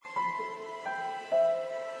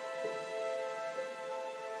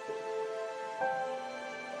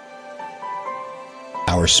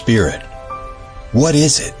our spirit? What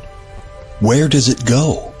is it? Where does it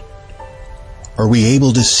go? Are we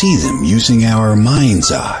able to see them using our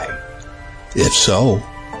mind's eye? If so,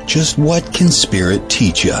 just what can Spirit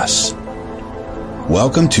teach us?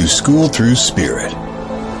 Welcome to School Through Spirit.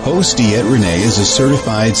 Host DeEtte Ranae is a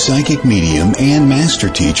certified psychic medium and master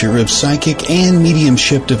teacher of psychic and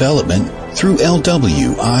mediumship development through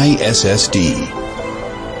LWISSD.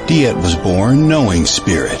 DeEtte was born knowing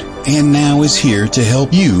Spirit and now is here to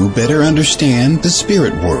help you better understand the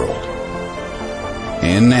spirit world.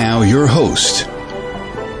 And now your host,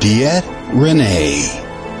 DeEtte Ranae.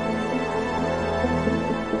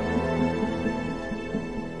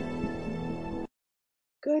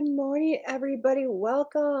 Good morning, everybody.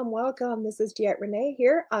 Welcome. This is DeEtte Ranae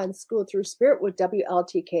here on School Through Spirit with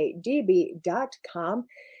WLTKDB.com.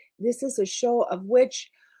 This is a show of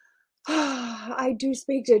which I do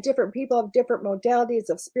speak to different people of different modalities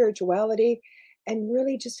of spirituality and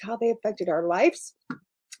really just how they affected our lives,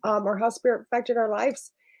 or how spirit affected our lives.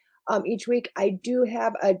 Each week I do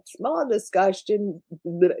have a small discussion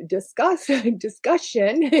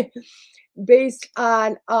based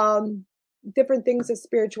on different things of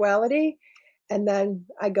spirituality. And then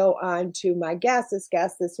I go on to my guest. This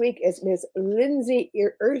guest this week is Miss Lynsi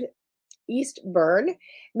Eastburn.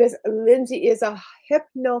 Miss Lynsi is a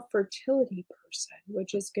hypnofertility person,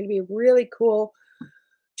 which is going to be really cool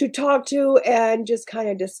to talk to and just kind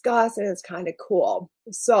of discuss, and it's kind of cool.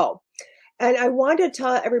 So, and I want to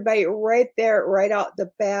tell everybody right there, right out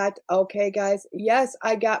the bat, okay, guys, yes,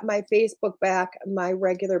 I got my Facebook back, my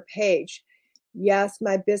regular page. Yes,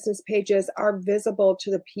 my business pages are visible to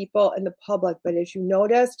the people and the public, but as you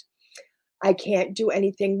noticed, I can't do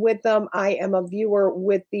anything with them. I am a viewer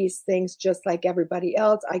with these things just like everybody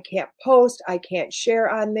else. I can't post. I can't share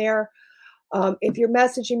on there. If you're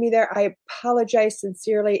messaging me there, I apologize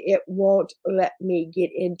sincerely. It won't let me get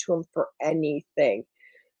into them for anything.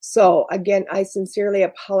 So again, I sincerely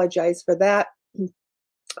apologize for that.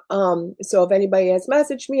 So if anybody has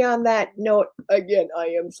messaged me on that note, again, I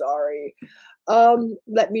am sorry.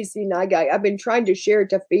 Let me see now. I've been trying to share it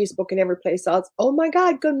to Facebook and every place else. Oh my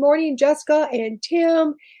God. Good morning, Jessica and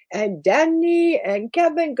Tim and Danny and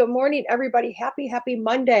Kevin. Good morning, everybody. Happy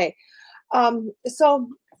Monday. So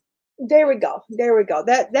there we go.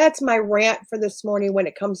 That's my rant for this morning when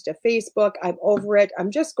it comes to Facebook. I'm over it. I'm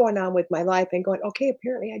just going on with my life and going, okay,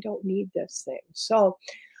 apparently I don't need this thing. So,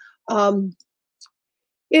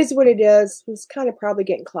 is what it is. It's kind of probably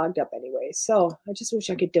getting clogged up anyway. So I just wish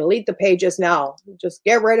I could delete the pages now. Just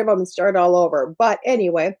get rid of them and start all over. But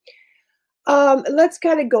anyway, let's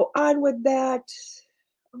kind of go on with that.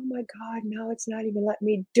 Oh my God, now it's not even letting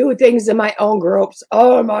me do things in my own groups.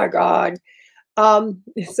 Oh my God.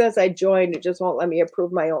 It says I joined. It just won't let me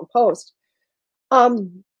approve my own post. So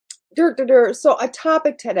a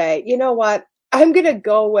topic today, you know what? I'm going to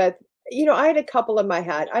go with, I had a couple in my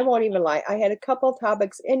head. I won't even lie. I had a couple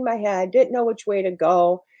topics in my head, didn't know which way to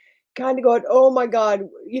go, kind of going, oh my God,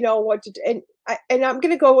 what to do. And I'm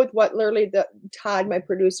going to go with what literally Todd, my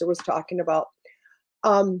producer, was talking about.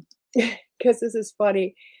 Because this is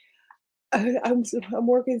funny. I'm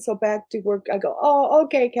working so back to work. I go, oh,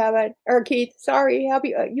 okay, Kevin or Keith. Sorry.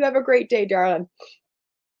 You have a great day, darling.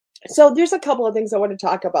 So there's a couple of things I want to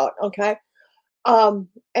talk about. Okay. And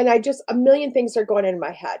a million things are going in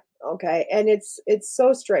my head. Okay. And it's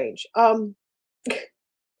so strange. And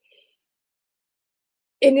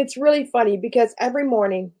it's really funny because every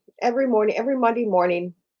Monday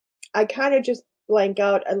morning, I kind of just blank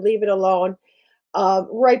out and leave it alone.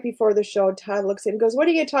 Right before the show, Todd looks at him and goes, what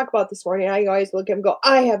are you going to talk about this morning? I always look at him and go,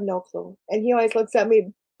 I have no clue. And he always looks at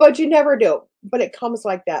me, but you never do. But it comes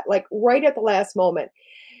like that, like right at the last moment.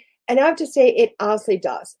 And I have to say, it honestly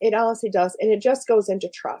does. It honestly does. And it just goes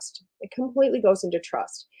into trust. It completely goes into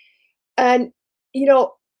trust. And,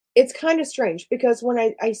 it's kind of strange because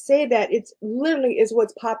when I say that, it's literally is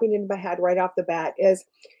what's popping into my head right off the bat is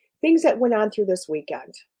things that went on through this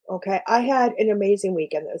weekend. Okay. I had an amazing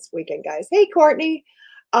weekend this weekend, guys. Hey, Courtney.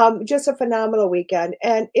 Just a phenomenal weekend.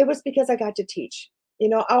 And it was because I got to teach.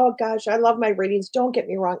 Oh gosh, I love my readings. Don't get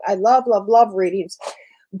me wrong. I love readings.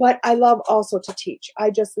 But I love also to teach. I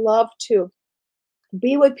just love to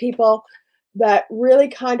be with people that really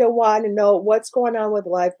kind of want to know what's going on with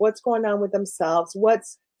life, what's going on with themselves,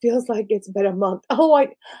 feels like it's been a month. Oh,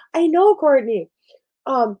 I know, Courtney.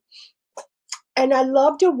 And I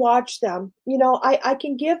love to watch them. I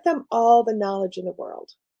can give them all the knowledge in the world.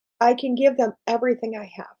 I can give them everything I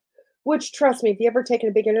have, which, trust me, if you ever taken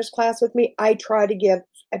a beginner's class with me, I try to give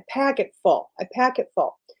a packet full.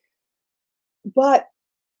 But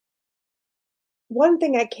one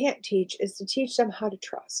thing I can't teach is to teach them how to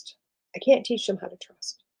trust. I can't teach them how to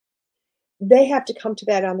trust. They have to come to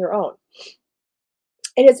that on their own.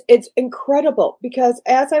 And it's incredible because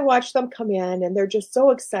as I watch them come in and they're just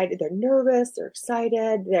so excited, they're nervous, they're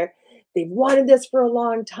excited, they've wanted this for a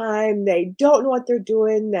long time, they don't know what they're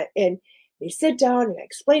doing, and they sit down and I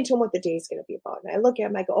explain to them what the day is going to be about. And I look at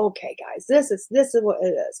them, I go, okay, guys, this is what it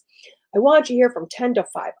is. I want you here from 10 to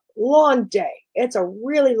 5. Long day. It's a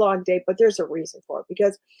really long day, but there's a reason for it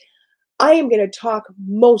because I am going to talk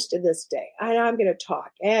most of this day. And I'm going to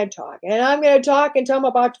talk and talk. And I'm going to talk until I'm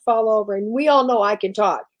about to fall over. And we all know I can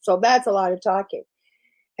talk. So that's a lot of talking.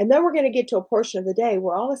 And then we're going to get to a portion of the day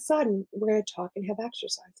where all of a sudden we're going to talk and have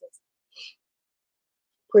exercises.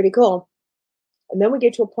 Pretty cool. And then we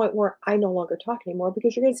get to a point where I no longer talk anymore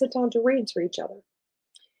because you're going to sit down to read for each other.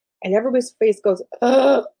 And everybody's face goes,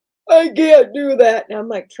 I can't do that. And I'm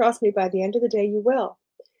like, trust me, by the end of the day, you will.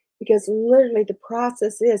 Because literally the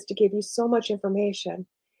process is to give you so much information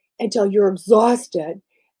until you're exhausted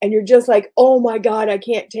and you're just like, oh my God, I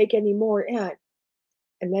can't take any more in.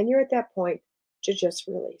 And then you're at that point to just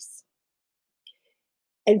release.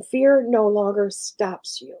 And fear no longer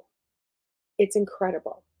stops you. It's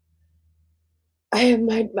incredible. I have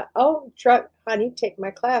honey, take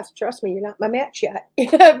my class. Trust me, you're not my match yet.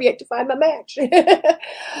 I've yet to find my match.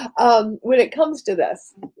 When it comes to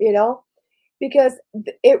this, because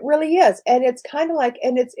it really is. And it's kind of like,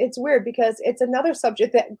 and it's weird because it's another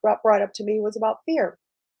subject that got brought up to me was about fear.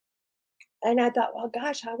 And I thought, well,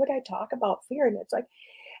 gosh, how would I talk about fear? And it's like,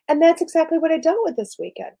 and that's exactly what I dealt with this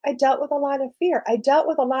weekend. I dealt with a lot of fear. I dealt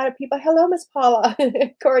with a lot of people. Hello, Miss Paula.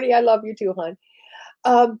 Cordy, I love you too,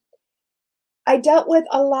 hon. I dealt with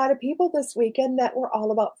a lot of people this weekend that were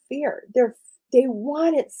all about fear. They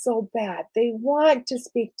want it so bad. They want to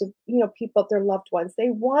speak to, people, their loved ones.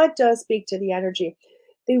 They want to speak to the energy.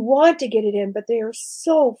 They want to get it in, but they are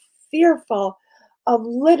so fearful of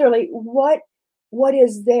literally what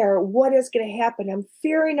is there, what is going to happen. I'm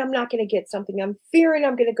fearing I'm not going to get something. I'm fearing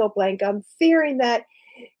I'm going to go blank. I'm fearing that,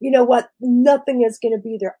 nothing is going to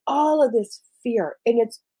be there. All of this fear. And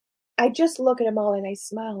I just look at them all and I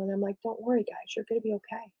smile and I'm like, don't worry, guys, you're going to be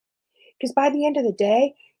okay. Because by the end of the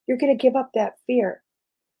day, you're going to give up that fear.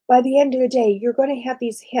 By the end of the day, you're going to have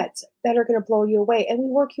these hits that are going to blow you away, and we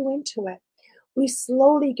work you into it. We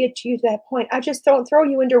slowly get you to that point. I just don't throw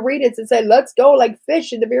you into readings and say, let's go like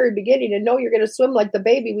fish in the very beginning and know you're going to swim like the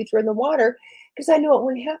baby we threw in the water, because I know it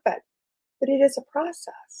wouldn't happen. But it is a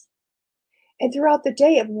process. And throughout the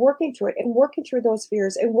day of working through it and working through those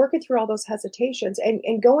fears and working through all those hesitations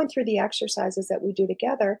and going through the exercises that we do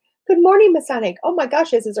together. Good morning, Masonic. Oh my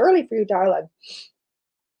gosh, this is early for you, darling.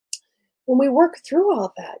 When we work through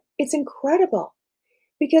all that, it's incredible.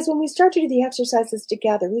 Because when we start to do the exercises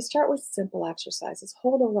together, we start with simple exercises.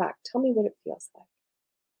 Hold a rock. Tell me what it feels like.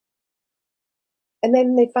 And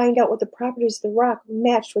then they find out what the properties of the rock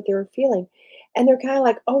matched what they were feeling. And they're kind of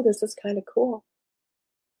like, oh, this is kind of cool.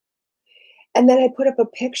 And then I put up a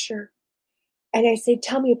picture and I say,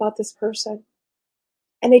 tell me about this person.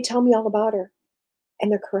 And they tell me all about her.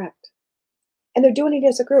 And they're correct. And they're doing it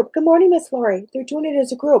as a group. Good morning, Miss Lori. They're doing it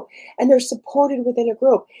as a group. And they're supported within a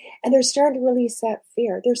group. And they're starting to release that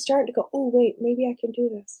fear. They're starting to go, oh, wait, maybe I can do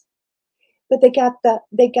this. But they got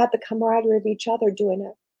the camaraderie of each other doing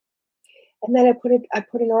it. And then I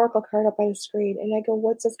put an oracle card up on the screen. And I go,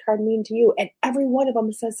 what's this card mean to you? And every one of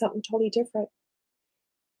them says something totally different.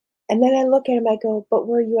 And then I look at them, I go, but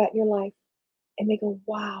where are you at in your life? And they go,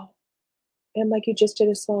 wow. And I'm like, you just did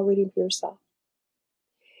a small reading for yourself.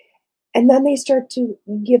 And then they start to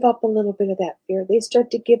give up a little bit of that fear. They start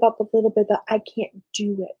to give up a little bit of, I can't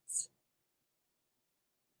do it.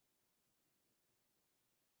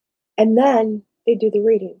 And then they do the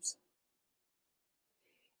readings.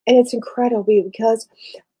 And it's incredible because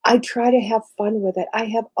I try to have fun with it. I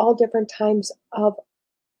have all different times of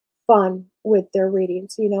fun with their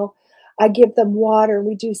readings. I give them water.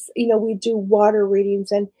 We do water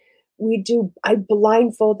readings, and I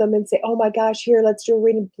blindfold them and say, oh my gosh, here, let's do a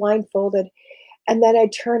reading blindfolded. And then I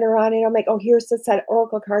turn around and I'm like, oh, here's the set of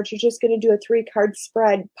oracle cards. You're just going to do a 3-card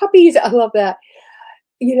spread. Puppies, I love that.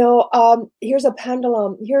 Here's a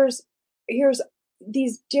pendulum. Here's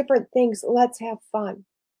these different things. Let's have fun.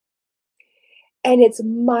 And it's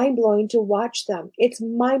mind-blowing to watch them. It's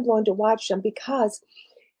mind-blowing to watch them because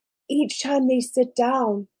each time they sit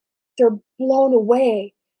down, they're blown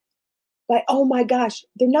away by, oh my gosh,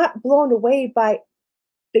 they're not blown away by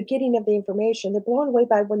the getting of the information. They're blown away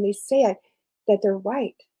by when they say it, that they're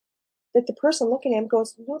right. That the person looking at them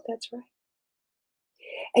goes, no, that's right.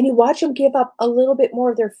 And you watch them give up a little bit more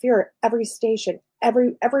of their fear at every station.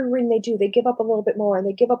 every reading they do, they give up a little bit more, and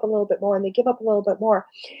they give up a little bit more, and they give up a little bit more.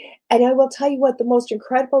 And I will tell you what, the most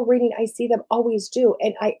incredible reading I see them always do,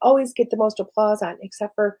 and I always get the most applause on,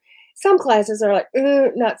 except for some classes are like,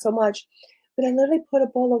 not so much. But I literally put a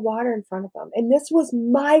bowl of water in front of them. And this was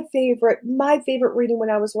my favorite reading when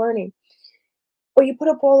I was learning. But you put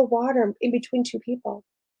a bowl of water in between two people,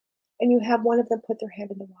 and you have one of them put their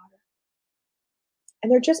hand in the water.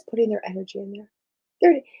 And they're just putting their energy in there.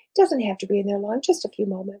 It doesn't have to be in there long, just a few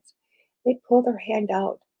moments. They pull their hand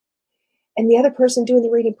out. And the other person doing the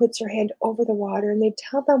reading puts their hand over the water, and they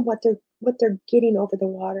tell them what they're getting over the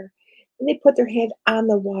water. And they put their hand on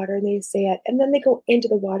the water, and they say it. And then they go into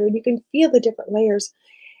the water, and you can feel the different layers.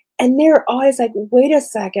 And they're always like, wait a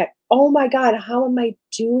second. Oh my God, how am I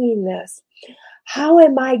doing this? How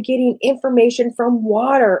am I getting information from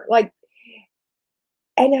water? Like,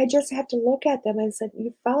 and I just have to look at them and said,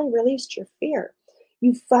 you finally released your fear.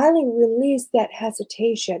 You finally released that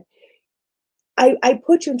hesitation. I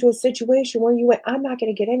put you into a situation where you went, I'm not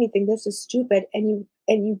going to get anything. This is stupid. And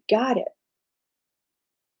you got it.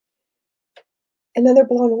 And then they're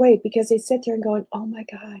blown away because they sit there and going, oh my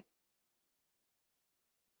God,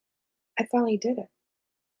 I finally did it.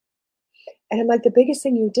 And I'm like, the biggest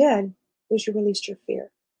thing you did was you released your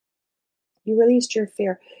fear. You released your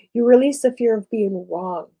fear. You released the fear of being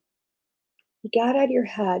wrong. You got out of your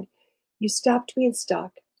head. You stopped being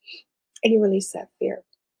stuck. And you released that fear.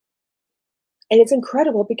 And it's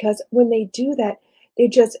incredible because when they do that, they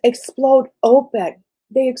just explode open.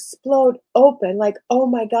 They explode open like, oh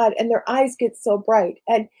my God. And their eyes get so bright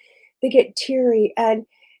and they get teary. And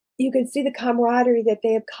you can see the camaraderie that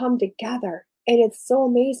they have come together. And it's so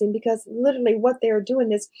amazing because literally what they're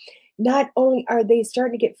doing is not only are they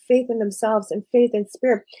starting to get faith in themselves and faith in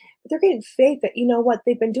spirit, but they're getting faith that, you know what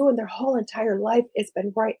they've been doing their whole entire life has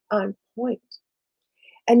been right on point.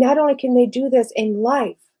 And not only can they do this in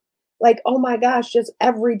life, like, oh my gosh, just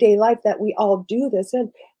everyday life that we all do this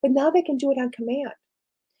in, but now they can do it on command.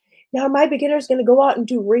 Now, am I beginners going to go out and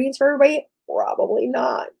do readings for everybody? Probably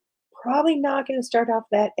not. Probably not going to start off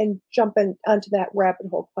that and jump onto that rabbit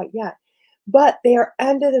hole quite yet. But they are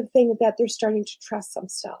under the thing that they're starting to trust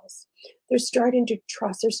themselves. They're starting to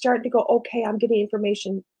trust. They're starting to go, okay, I'm getting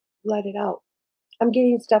information, let it out. I'm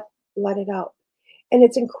getting stuff, let it out. And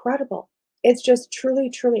it's incredible. It's just truly,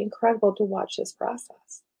 truly incredible to watch this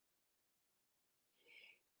process.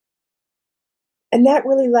 And that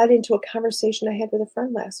really led into a conversation I had with a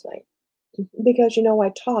friend last night. Because, you know, I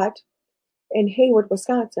taught in Hayward,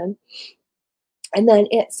 Wisconsin. And then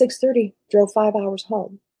at 6:30, drove 5 hours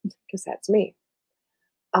home. Because that's me.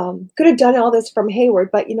 Could have done all this from Hayward,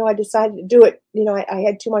 but, you know, I decided to do it. You know, I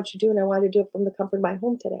had too much to do, and I wanted to do it from the comfort of my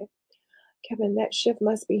home today. Kevin, that shift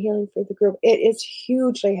must be healing for the group. It is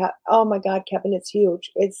hugely, oh my God, Kevin, it's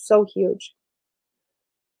huge. It's so huge.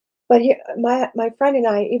 But my friend and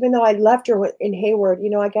I, even though I left her in Hayward, you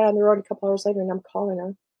know, I got on the road a couple hours later and I'm calling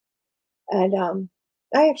her. And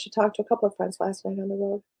I actually talked to a couple of friends last night on the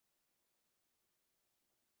road.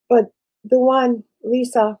 But the one,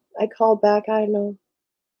 Lisa, I called back, I don't know,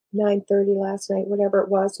 9:30 last night, whatever it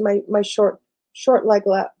was, my short leg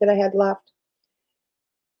left that I had left.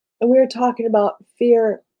 And we were talking about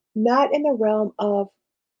fear, not in the realm of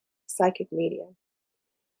psychic medium.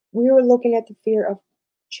 We were looking at the fear of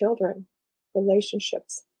children,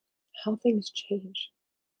 relationships, how things change,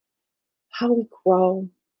 how we grow,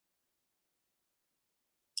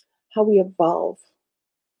 how we evolve.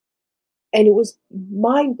 And it was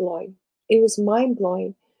mind-blowing. It was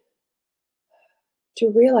mind-blowing to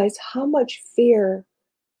realize how much fear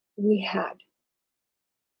we had,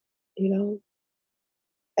 you know,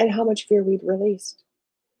 and how much fear we'd released.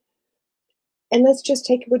 And let's just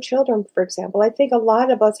take it with children, for example. I think a lot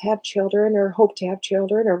of us have children or hope to have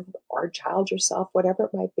children or a child yourself, whatever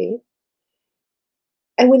it might be.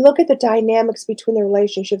 And we look at the dynamics between the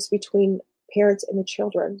relationships between parents and the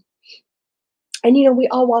children. And, you know, we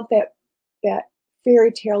all want that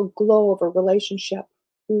fairy tale glow of a relationship.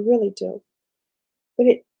 We really do. But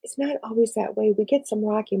it's not always that way. We get some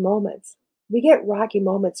rocky moments. We get rocky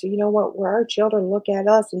moments, you know what, where our children look at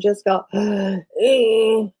us and just go,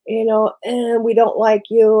 you know, we don't like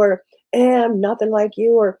you, or I'm nothing like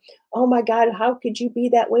you, or oh my God, how could you be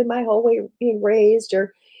that way my whole way of being raised,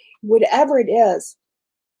 or whatever it is.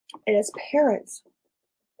 And as parents,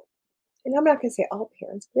 and I'm not going to say all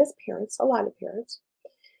parents, but as parents, a lot of parents,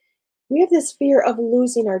 we have this fear of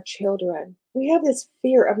losing our children. We have this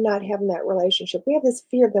fear of not having that relationship. We have this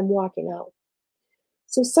fear of them walking out.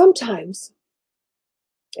 So sometimes,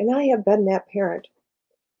 and I have been that parent,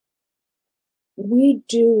 we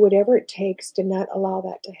do whatever it takes to not allow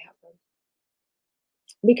that to happen.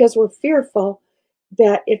 Because we're fearful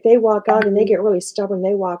that if they walk out and they get really stubborn,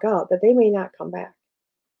 they walk out, that they may not come back.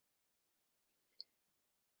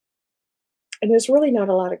 And there's really not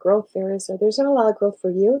a lot of growth there, is there? There's not a lot of growth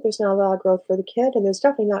for you. There's not a lot of growth for the kid. And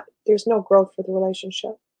there's no growth for the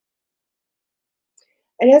relationship.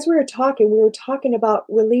 And as we were talking about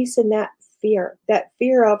releasing that fear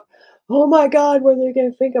of, oh my God, what are they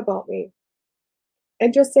going to think about me?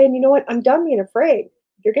 And just saying, you know what, I'm done being afraid.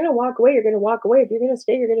 If you're going to walk away, you're going to walk away. If you're going to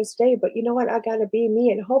stay, you're going to stay. But you know what, I got to be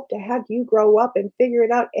me and hope to have you grow up and figure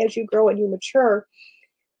it out as you grow and you mature,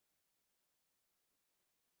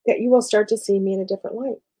 that you will start to see me in a different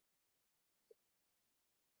light.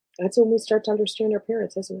 That's when we start to understand our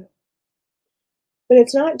parents, isn't it? But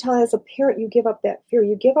it's not until as a parent you give up that fear.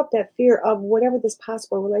 You give up that fear of whatever this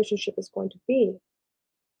possible relationship is going to be,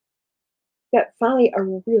 that finally a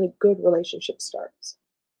really good relationship starts.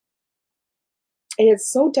 And it's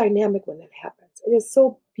so dynamic when that happens. It is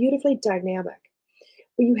so beautifully dynamic.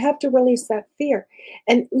 But you have to release that fear.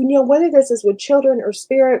 And whether this is with children or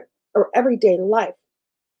spirit or everyday life,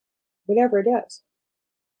 whatever it is,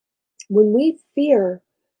 when we fear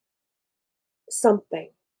something,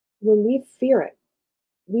 when we fear it,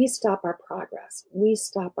 we stop our progress. We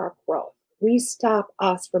stop our growth. We stop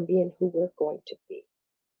us from being who we're going to be.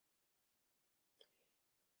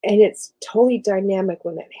 And it's totally dynamic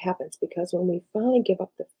when that happens, because when we finally give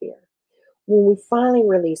up the fear, when we finally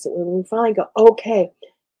release it, when we finally go, okay,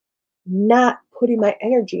 not putting my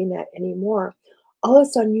energy in that anymore, all of a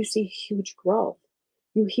sudden you see huge growth.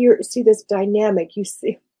 You see this dynamic. You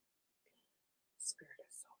see, Spirit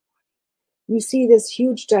is so funny. You see this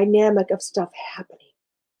huge dynamic of stuff happening.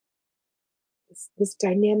 This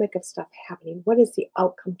dynamic of stuff happening. What is the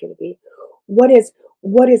outcome going to be? What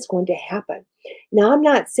is going to happen? Now, I'm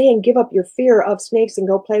not saying give up your fear of snakes and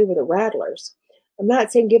go play with the rattlers. I'm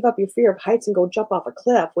not saying give up your fear of heights and go jump off a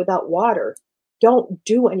cliff without water. Don't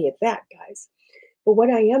do any of that, guys. But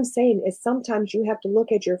what I am saying is sometimes you have to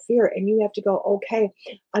look at your fear and you have to go, okay,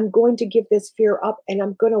 I'm going to give this fear up and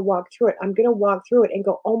I'm going to walk through it. I'm going to walk through it and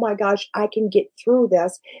go, oh my gosh, I can get through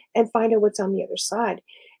this and find out what's on the other side.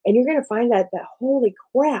 And you're going to find that holy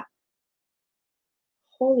crap,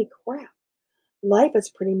 life is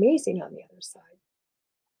pretty amazing on the other side.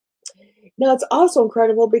 Now, it's also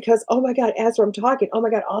incredible because, oh my God, as I'm talking, oh my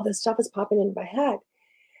God, all this stuff is popping into my head.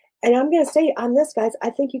 And I'm going to say on this, guys,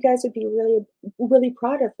 I think you guys would be really, really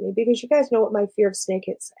proud of me, because you guys know what my fear of snake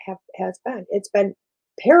has been. It's been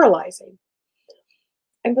paralyzing.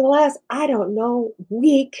 And for the last, I don't know,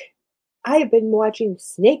 week, I have been watching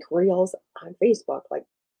snake reels on Facebook. Like,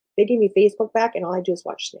 they gave me Facebook back and all I do is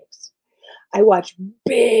watch snakes. I watch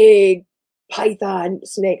big python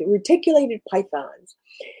snake, reticulated pythons.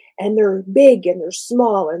 And they're big and they're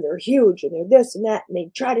small and they're huge and they're this and that, and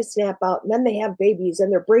they try to snap out, and then they have babies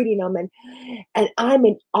and they're breeding them, and I'm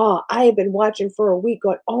in awe. I have been watching for a week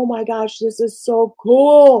going, oh my gosh, this is so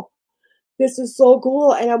cool. This is so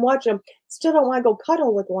cool. And I'm watching them. Still don't want to go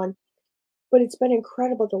cuddle with one, but it's been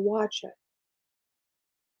incredible to watch it.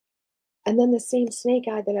 And then the same snake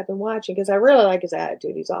guy that I've been watching, because I really like his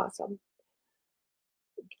attitude. He's awesome.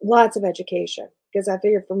 Lots of education. Because I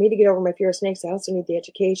figured for me to get over my fear of snakes, I also need the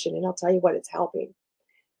education, and I'll tell you what, it's helping.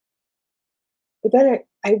 But then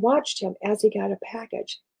I watched him as he got a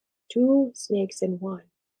package, 2 snakes in one.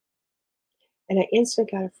 And I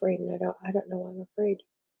instantly got afraid, and I don't know why I'm afraid.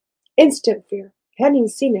 Instant fear. I hadn't even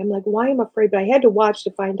seen it. I'm like, why am I afraid? But I had to watch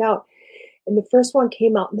to find out. And the first one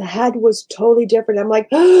came out, and the head was totally different. I'm like,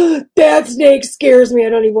 oh, that snake scares me. I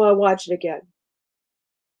don't even want to watch it again.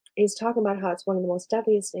 And he's talking about how it's one of the most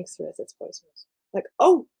deadliest snakes there is. It's poisonous. Like,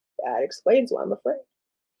 oh, that explains why I'm afraid.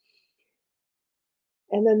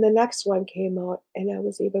 And then the next one came out, and I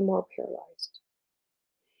was even more paralyzed.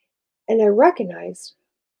 And I recognized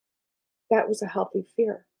that was a healthy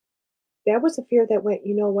fear. That was a fear that went,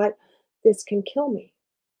 you know what? This can kill me.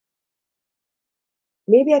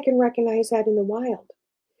 Maybe I can recognize that in the wild.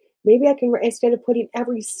 Maybe I can, instead of putting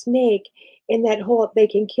every snake in that whole they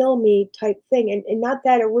can kill me type thing, and not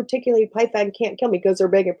that a reticulated python can't kill me because they're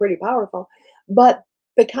big and pretty powerful, but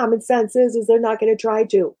the common sense is they're not going to try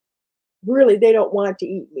to. Really, they don't want to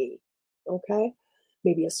eat me. Okay?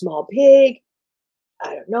 Maybe a small pig.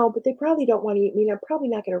 I don't know, but they probably don't want to eat me, and I'm probably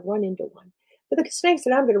not going to run into one. But the snakes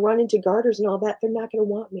that I'm going to run into, garters and all that, they're not going to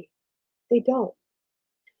want me. They don't.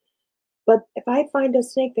 But if I find a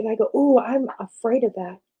snake that I go, ooh, I'm afraid of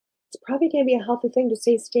that, it's probably going to be a healthy thing to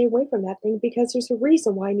say stay away from that thing, because there's a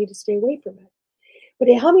reason why I need to stay away from it. But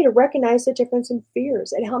it helped me to recognize the difference in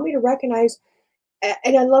fears. It helped me to recognize,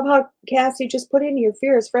 and I love how Cassie just put in here,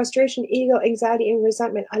 fears, frustration, ego, anxiety, and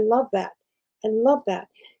resentment. I love that. I love that,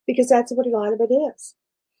 because that's what a lot of it is.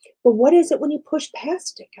 But what is it when you push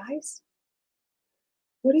past it, guys?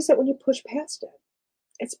 What is it when you push past it?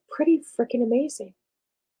 It's pretty freaking amazing.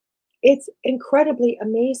 It's incredibly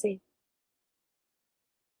amazing.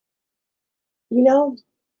 You know,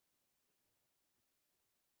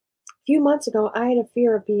 a few months ago, I had a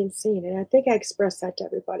fear of being seen, and I think I expressed that to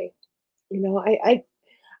everybody. I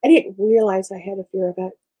didn't realize I had a fear of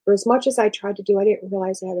it. For as much as I tried to do, I didn't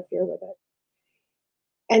realize I had a fear with it.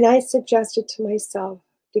 And I suggested to myself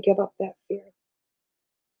to give up that fear,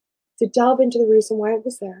 to delve into the reason why it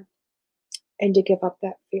was there, and to give up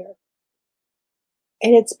that fear.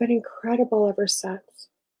 And it's been incredible ever since.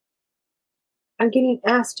 I'm getting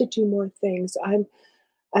asked to do more things. I'm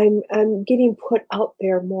getting put out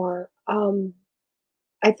there more.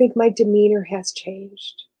 I think my demeanor has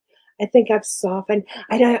changed. I think I've softened.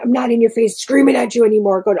 I'm not in your face screaming at you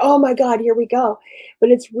anymore, going, oh my God, here we go. But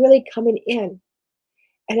it's really coming in.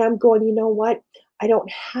 And I'm going, you know what? I don't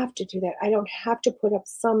have to do that. I don't have to put up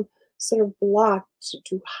some sort of block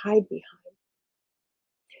to hide behind.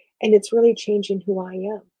 And it's really changing who I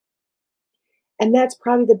am. And that's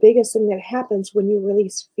probably the biggest thing that happens when you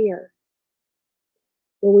release fear.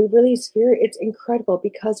 When we release fear, it's incredible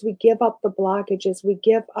because we give up the blockages. We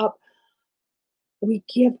give up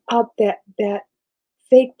that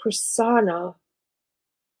fake persona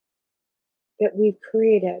that we've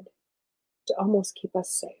created to almost keep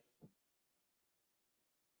us safe.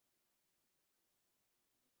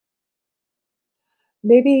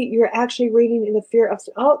 Maybe you're actually reading in the fear of,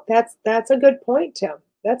 oh, that's a good point, Tim.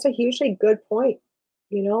 That's a hugely good point,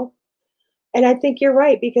 you know? And I think you're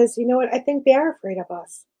right, because you know what? I think they are afraid of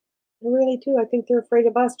us. I really do. I think they're afraid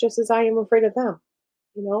of us just as I am afraid of them,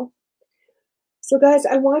 you know? So guys,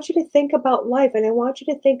 I want you to think about life, and I want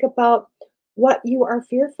you to think about what you are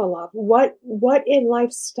fearful of. What in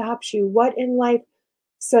life stops you? What in life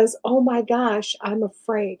says, oh my gosh, I'm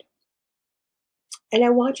afraid? And I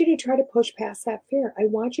want you to try to push past that fear. I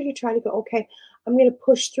want you to try to go, okay, I'm going to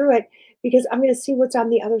push through it because I'm going to see what's on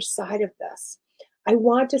the other side of this. I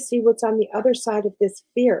want to see what's on the other side of this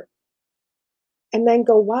fear. And then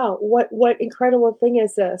go, wow, what incredible thing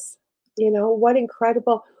is this? You know, what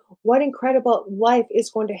incredible life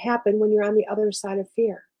is going to happen when you're on the other side of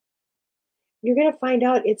fear. You're going to find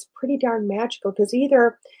out it's pretty darn magical, because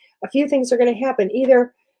either a few things are going to happen.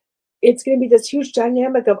 Either it's going to be this huge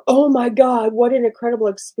dynamic of, oh my God, what an incredible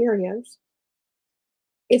experience.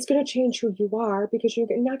 It's going to change who you are, because you're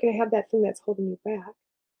not going to have that thing that's holding you back.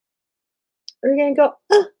 Or you're going to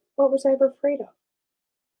go, what was I ever afraid of?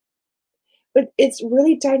 But it's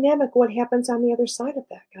really dynamic what happens on the other side of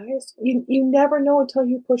that, guys. You never know until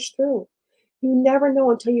you push through. You never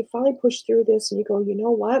know until you finally push through this and you go, you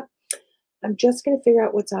know what? I'm just going to figure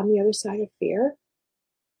out what's on the other side of fear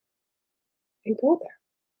and go there.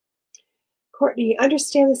 Courtney,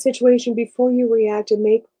 understand the situation before you react and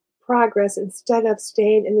make progress instead of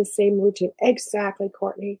staying in the same routine. Exactly,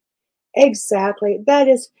 Courtney. Exactly. That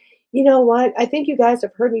is, you know what? I think you guys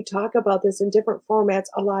have heard me talk about this in different formats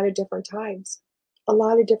a lot of different times. A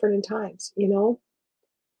lot of different times, you know,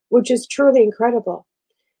 which is truly incredible.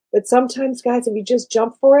 But sometimes, guys, if you just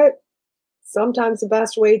jump for it, sometimes the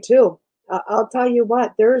best way too. I'll tell you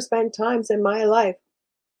what, there's been times in my life,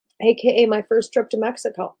 aka my first trip to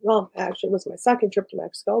Mexico. Well, actually, it was my second trip to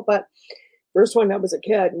Mexico, but first one I was a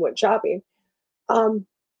kid and went shopping. When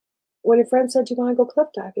a friend said, do you want to go cliff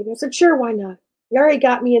diving? I said, sure, why not? You already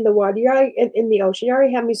got me in the water. You already in the ocean. You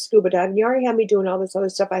already had me scuba diving. You already had me doing all this other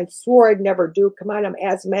stuff I swore I'd never do. Come on, I'm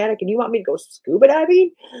asthmatic, and you want me to go scuba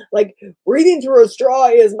diving? Like, breathing through a straw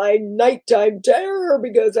is my nighttime terror,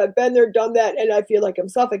 because I've been there, done that, and I feel like I'm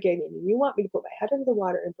suffocating. And you want me to put my head under the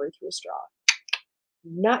water and breathe through a straw?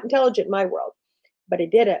 Not intelligent in my world, but I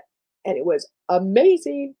did it, and it was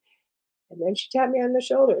amazing. And then she tapped me on the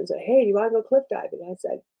shoulder and said, hey, do you want to go cliff diving? I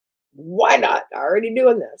said, why not? I'm already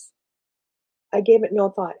doing this. I gave it no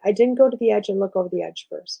thought. I didn't go to the edge and look over the edge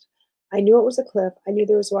first. I knew it was a cliff. I knew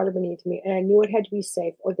there was water beneath me, and I knew it had to be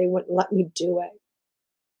safe or they wouldn't let me do it.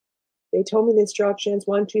 They told me the instructions,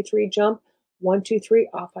 1, 2, 3, jump, 1, 2, 3,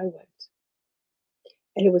 off I went.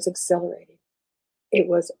 And it was exhilarating. It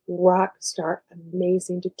was rock star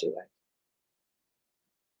amazing to do it.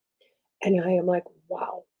 And I am like,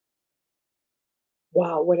 wow,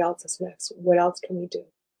 what else is next? What else can we do?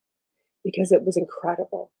 Because it was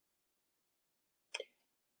incredible.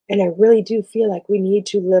 And I really do feel like we need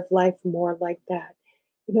to live life more like that.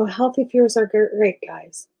 You know, healthy fears are great,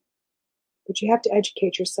 guys. But you have to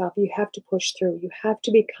educate yourself. You have to push through. You have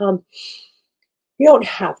to become, you don't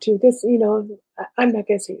have to. This, you know, I'm not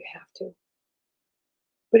going to say you have to.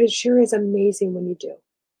 But it sure is amazing when you do.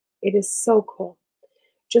 It is so cool.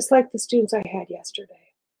 Just like the students I had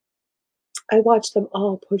yesterday. I watch them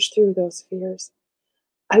all push through those fears.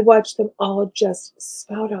 I watched them all just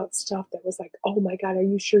spout out stuff that was like, oh my God, are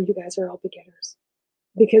you sure you guys are all beginners?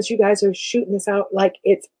 Because you guys are shooting this out like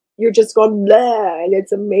you're just going blah, and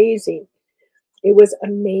it's amazing. It was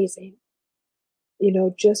amazing,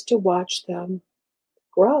 just to watch them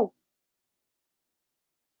grow,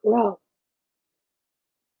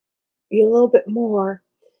 be a little bit more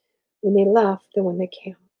when they left than when they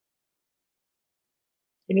came.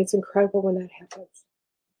 And it's incredible when that happens.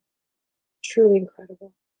 Truly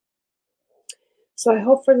incredible. So I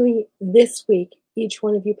hopefully this week, each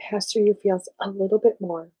one of you pass through your fields a little bit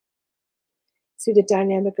more. See the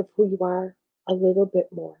dynamic of who you are a little bit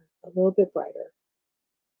more, a little bit brighter,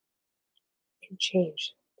 and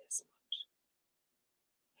change this much.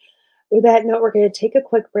 With that note, we're going to take a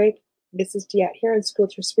quick break. This is DeEtte here on School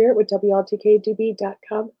Through Spirit with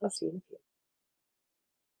WLTKDB.com. I'll see you in a few.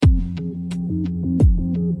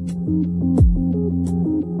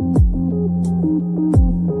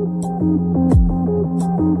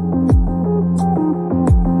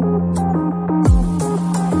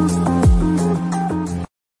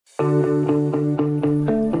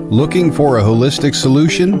 Looking for a holistic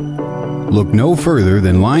solution? Look no further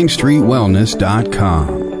than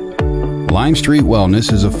LimestreetWellness.com. Lime Street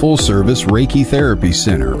Wellness is a full-service Reiki therapy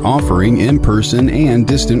center offering in-person and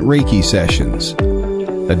distant Reiki sessions.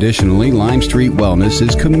 Additionally, Lime Street Wellness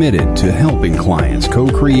is committed to helping clients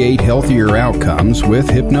co-create healthier outcomes with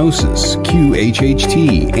hypnosis,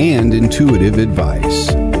 QHHT, and intuitive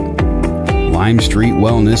advice. Lime Street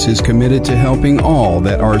Wellness is committed to helping all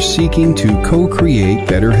that are seeking to co-create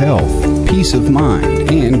better health, peace of mind,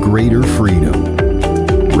 and greater freedom.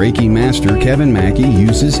 Reiki Master Kevin Mackey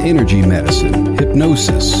uses energy medicine,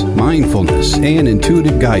 hypnosis, mindfulness, and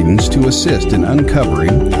intuitive guidance to assist in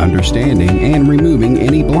uncovering, understanding, and removing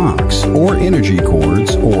any blocks or energy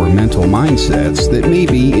cords or mental mindsets that may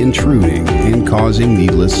be intruding and causing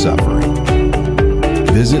needless suffering.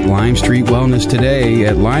 Visit Lime Street Wellness today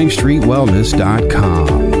at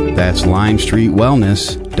LimestreetWellness.com. That's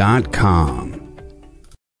LimestreetWellness.com.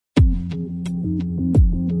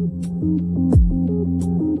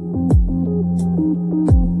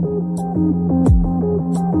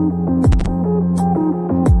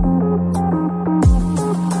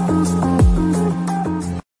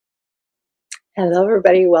 Hello,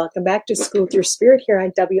 everybody. Welcome back to School Through Spirit here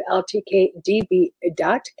on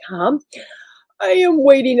WLTKDB.com. I am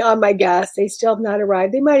waiting on my guests. They still have not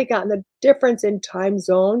arrived. They might have gotten the difference in time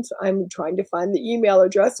zones. I'm trying to find the email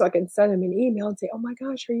address so I can send them an email and say, oh my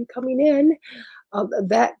gosh, are you coming in?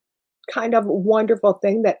 That kind of wonderful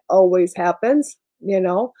thing that always happens,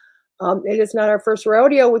 It is not our first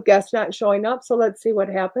rodeo with guests not showing up, so let's see what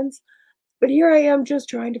happens. But here I am just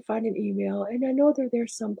trying to find an email, and I know they're there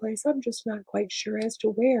someplace. I'm just not quite sure as to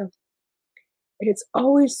where. And it's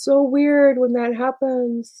always so weird when that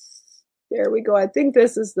happens. There we go. I think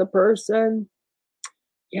this is the person.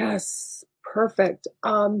 Yes, perfect.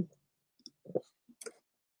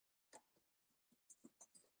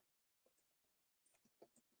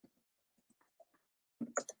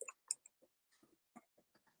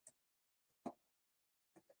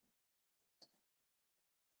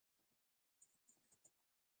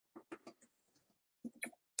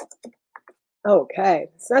 Okay,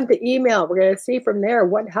 send the email. We're going to see from there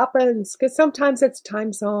what happens, because sometimes it's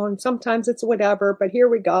time zone, sometimes it's whatever, but here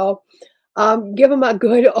we go. Give them a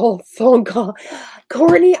good old phone call.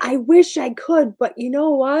 Courtney, I wish I could, but you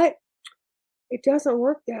know what? It doesn't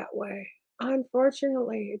work that way.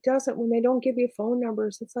 Unfortunately, it doesn't when they don't give you phone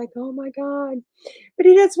numbers. It's like, oh my God. But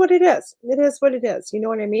it is what it is. It is what it is. You know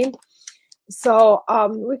what I mean? So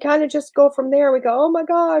we kind of just go from there. We go, oh my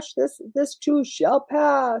gosh, this too shall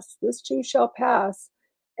pass. This too shall pass.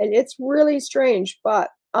 And it's really strange, but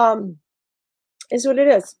it's what it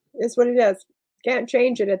is. It's what it is. Can't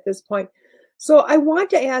change it at this point. So I want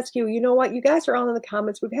to ask you, you know what? You guys are all in the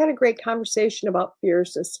comments. We've had a great conversation about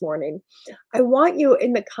fears this morning. I want you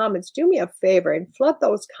in the comments, do me a favor and flood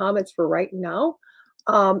those comments for right now.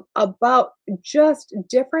 About just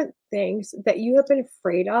different things that you have been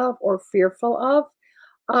afraid of or fearful of,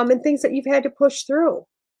 and things that you've had to push through.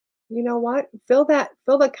 You know what? Fill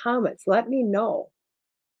the comments. Let me know.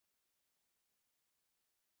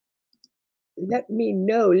 Let me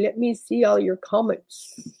know. Let me see all your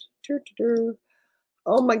comments.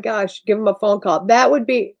 Oh my gosh, give them a phone call. That would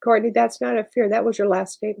be, Courtney, that's not a fear. That was your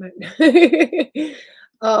last statement.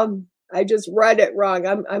 I just read it wrong.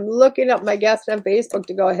 I'm looking up my guest on Facebook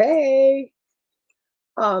to go, hey,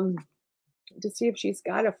 to see if she's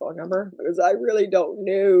got a phone number, because I really don't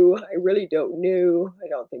know. I really don't know. I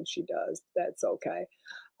don't think she does. That's okay.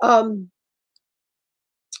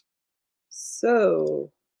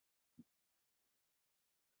 So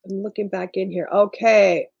I'm looking back in here.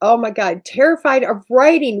 Okay. Oh my God. Terrified of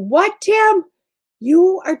writing. What, Tim?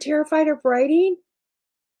 You are terrified of writing?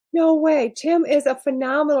 No way. Tim is a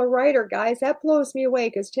phenomenal writer, guys. That blows me away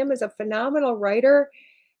because Tim is a phenomenal writer.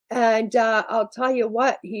 And I'll tell you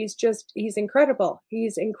what, he's incredible.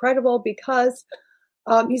 He's incredible because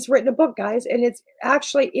he's written a book, guys, and it's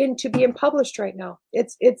actually into being published right now.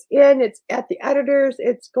 It's at the editors.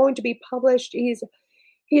 It's going to be published.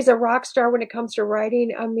 He's a rock star when it comes to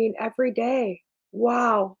writing. I mean, every day.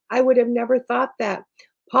 Wow. I would have never thought that.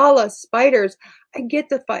 Paula, spiders. I get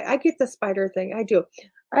the spider thing. I do.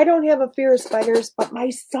 I don't have a fear of spiders, but my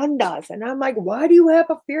son does. And I'm like, why do you have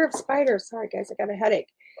a fear of spiders? Sorry, guys, I got a headache.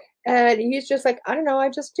 And he's just like, I don't know, I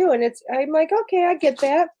just do. And I'm like, okay, I get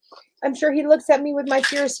that. I'm sure he looks at me with my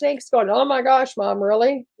fear of snakes going, oh my gosh, Mom,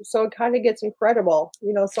 really? So it kind of gets incredible,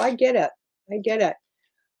 so I get it. I get it.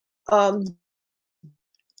 What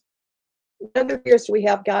other fears do we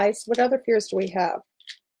have, guys? What other fears do we have?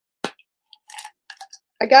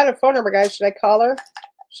 I got a phone number, guys. Should I call her?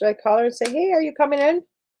 Should I call her and say, hey, are you coming in?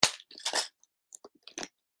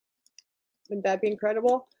 Wouldn't that be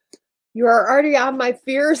incredible? You are already on my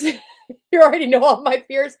fears. You already know all my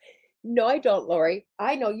fears. No, I don't, Lori.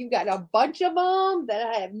 I know you got a bunch of them that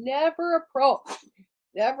I have never approached.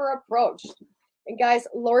 Never approached. And guys,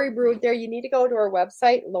 Lori Brood there, you need to go to her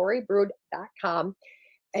website, loribrood.com,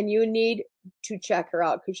 and you need to check her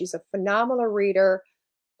out because she's a phenomenal reader.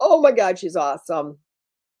 Oh my God, she's awesome.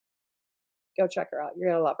 Go check her out. You're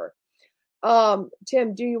going to love her.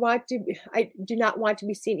 Tim, I do not want to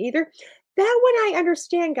be seen either. That one I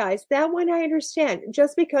understand, guys. That one I understand.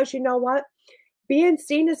 Just because, you know what? Being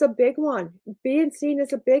seen is a big one. Being seen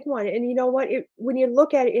is a big one. And you know what? When you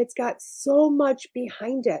look at it, it's got so much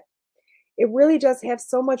behind it. It really does have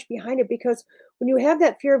so much behind it because when you have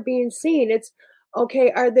that fear of being seen, it's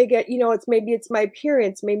okay. Maybe it's my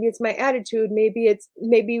appearance. Maybe it's my attitude. Maybe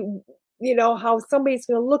how somebody's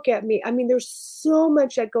going to look at me. I mean, there's so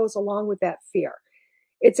much that goes along with that fear.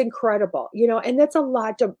 It's incredible, and it's a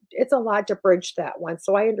lot to bridge that one.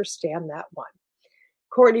 So I understand that one.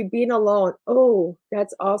 Courtney, being alone. Oh,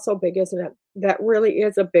 that's also big, isn't it? That really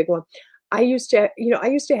is a big one. I used to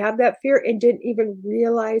have that fear and didn't even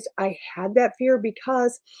realize I had that fear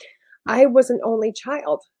because I was an only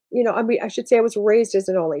child. I should say I was raised as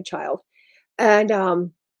an only child. And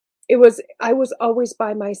I was always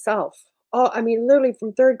by myself. Literally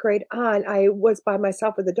from third grade on, I was by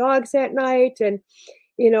myself with the dogs at night. And,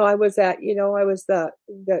 I was the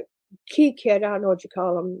key kid. I don't know what you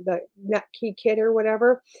call them, the not key kid or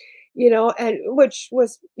whatever, and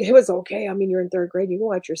it was okay. I mean, you're in third grade, you can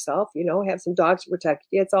watch yourself, have some dogs to protect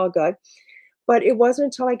you. It's all good. But it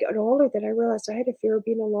wasn't until I got older that I realized I had a fear of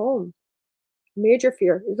being alone. Major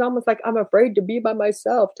fear. It's almost like I'm afraid to be by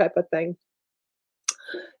myself type of thing.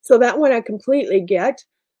 So that one I completely get.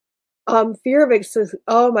 Fear of success.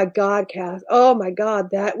 Oh my God, Cass. Oh my God,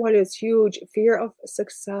 that one is huge. Fear of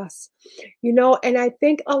success. And I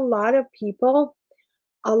think a lot of people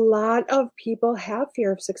have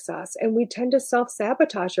fear of success, and we tend to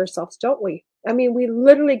self-sabotage ourselves, don't we? I mean, we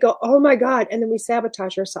literally go, oh my God, and then we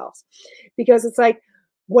sabotage ourselves because it's like,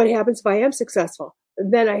 what happens if I am successful?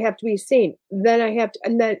 Then I have to be seen. Then I have to,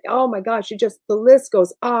 and then, oh my gosh, the list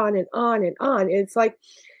goes on and on and on. And it's like,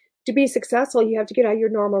 to be successful, you have to get out of your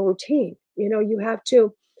normal routine. You have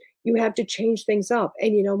to change things up.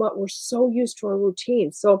 And you know what? We're so used to our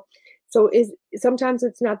routine. So sometimes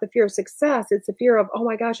it's not the fear of success. It's the fear of, oh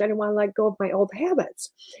my gosh, I don't want to let go of my old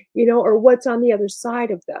habits, or what's on the other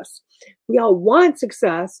side of this. We all want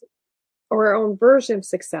success or our own version of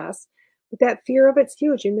success, but that fear of it's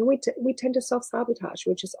huge. And then we tend to self-sabotage,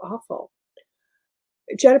 which is awful.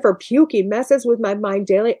 Jennifer, puking messes with my mind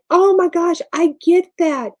daily. Oh my gosh, I get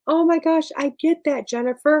that. Oh my gosh, I get that,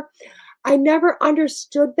 Jennifer. I never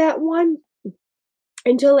understood that one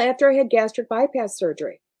until after I had gastric bypass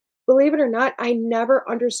surgery. Believe it or not, I never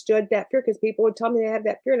understood that fear because people would tell me they have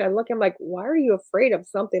that fear. And I'm like, why are you afraid of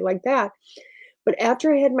something like that? But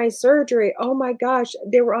after I had my surgery, oh my gosh,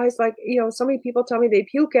 they were always like, so many people tell me they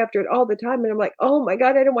puke after it all the time. And I'm like, oh my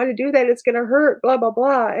God, I don't want to do that. It's going to hurt, blah, blah,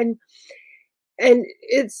 blah. And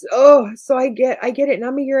it's, so I get it. And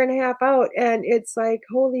I'm a year and a half out and it's like,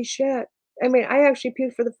 holy shit. I mean, I actually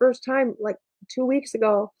puked for the first time like 2 weeks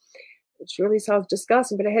ago, which really sounds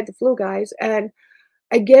disgusting, but I had the flu, guys. And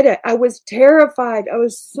I get it. I was terrified. I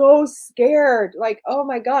was so scared. Like, oh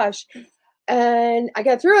my gosh. And I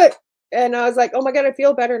got through it. And I was like, oh my God, I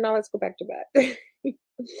feel better. Now let's go back to bed.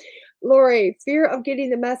 Lori, fear of getting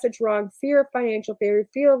the message wrong, fear of financial failure,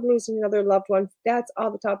 fear of losing another loved one. That's all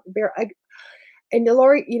the top of the bear. And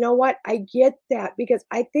Lori, you know what? I get that because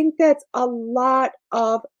I think that's a lot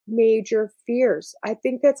of major fears. I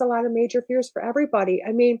think that's a lot of major fears for everybody.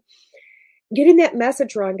 I mean, getting that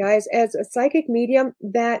message wrong, guys, as a psychic medium,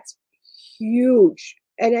 that's huge.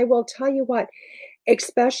 And I will tell you what,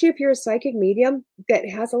 especially if you're a psychic medium that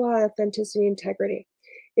has a lot of authenticity and integrity.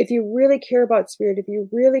 If you really care about spirit, if you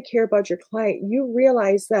really care about your client, you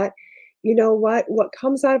realize that, you know what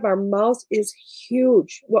comes out of our mouths is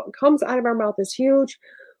huge. What comes out of our mouth is huge.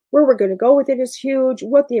 Where we're going to go with it is huge.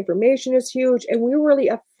 What the information is huge. And we really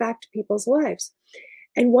affect people's lives.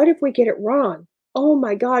 And what if we get it wrong? Oh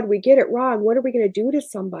my God, we get it wrong. What are we going to do to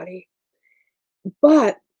somebody?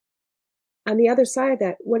 But on the other side of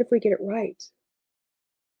that, what if we get it right?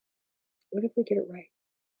 What if we get it right?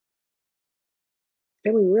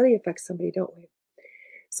 Then we really affect somebody, don't we?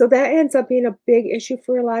 So that ends up being a big issue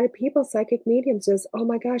for a lot of people. Psychic mediums is, oh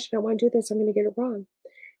my gosh, I don't want to do this. I'm going to get it wrong.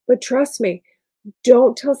 But trust me,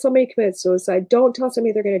 don't tell somebody to commit suicide. Don't tell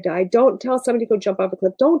somebody they're going to die. Don't tell somebody to go jump off a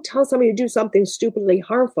cliff. Don't tell somebody to do something stupidly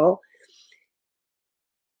harmful.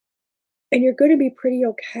 And you're going to be pretty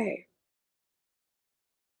okay.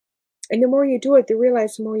 And the more you do it, the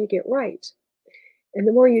more you get right. And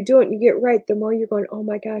the more you do it and you get right, the more you're going, oh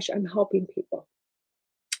my gosh, I'm helping people.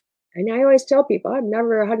 And I always tell people, I'm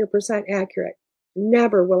never 100% accurate.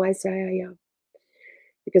 Never will I say I am.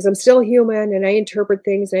 Because I'm still human and I interpret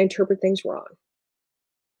things wrong.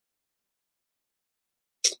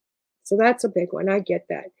 So that's a big one. I get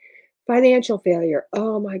that. Financial failure.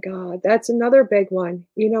 Oh my God, that's another big one.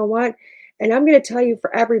 You know what? And I'm going to tell you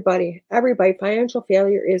for everybody, financial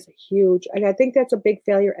failure is huge. And I think that's a big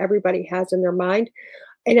failure everybody has in their mind.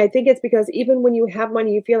 And I think it's because even when you have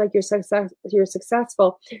money, you feel like you're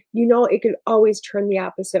successful, you know, it could always turn the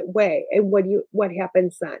opposite way. And what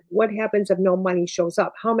happens then? What happens if no money shows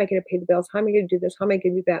up? How am I going to pay the bills? How am I going to do this? How am I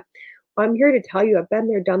going to do that? Well, I'm here to tell you, I've been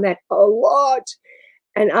there, done that a lot.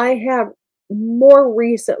 And I have more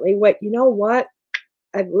recently,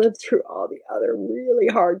 I've lived through all the other really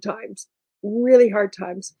hard times.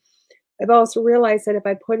 I've also realized that if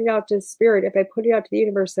I put it out to spirit, if I put it out to the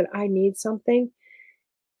universe that I need something,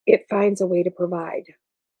 it finds a way to provide.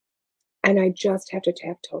 And I just have to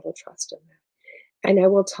have total trust in that. And I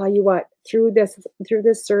will tell you what, through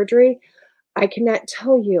this surgery, I cannot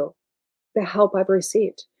tell you the help I've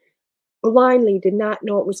received. Blindly did not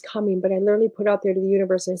know it was coming, but I literally put out there to the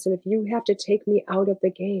universe and I said, if you have to take me out of the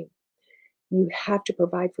game, you have to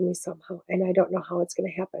provide for me somehow. And I don't know how it's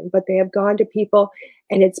going to happen, but they have gone to people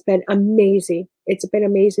and it's been amazing. It's been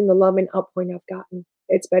amazing, the love and outpouring I've gotten.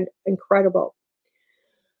 It's been incredible.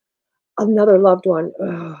 Another loved one.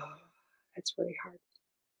 Oh, that's really hard.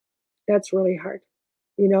 That's really hard,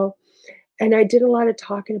 you know? And I did a lot of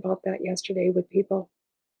talking about that yesterday with people.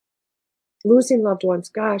 Losing loved ones.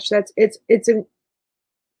 Gosh, it's an,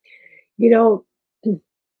 you know,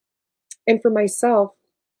 and for myself,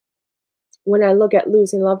 when I look at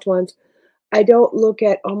losing loved ones, I don't look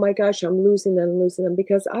at, oh my gosh, I'm losing them,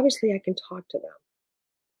 because obviously I can talk to them.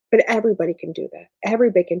 But everybody can do that.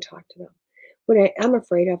 Everybody can talk to them. What I am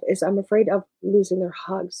afraid of is I'm afraid of losing their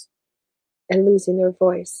hugs and losing their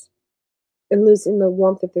voice and losing the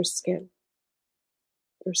warmth of their skin,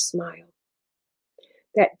 their smile,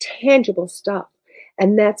 that tangible stuff.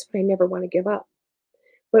 And that's what I never want to give up.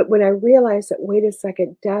 But when I realize that, wait a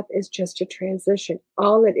second, death is just a transition.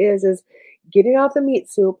 All it is getting off the meat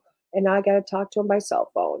soup, and I got to talk to them by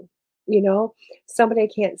cell phone. You know, somebody I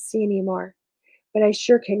can't see anymore, but I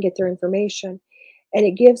sure can get their information. And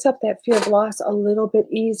it gives up that fear of loss a little bit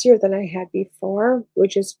easier than I had before,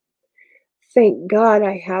 which is, thank God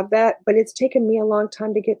I have that. But it's taken me a long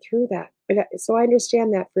time to get through that. So I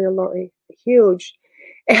understand that for you, Lori. Huge.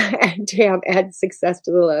 And damn, add success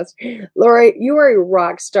to the list. Lori, you are a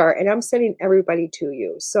rock star, and I'm sending everybody to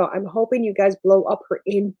you. So I'm hoping you guys blow up her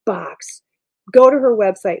inbox. Go to her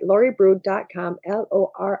website, loribrud.com,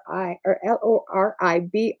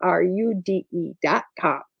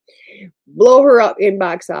 LORIBRUDE.com. Blow her up,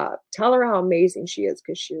 inbox up. Tell her how amazing she is,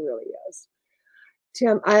 because she really is.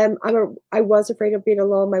 Tim, I was afraid of being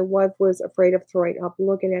alone. My wife was afraid of throwing up.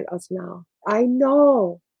 Looking at us now. I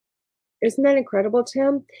know. Isn't that incredible,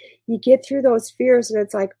 Tim? You get through those fears and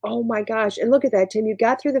it's like, oh my gosh. And look at that, Tim. You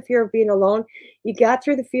got through the fear of being alone. You got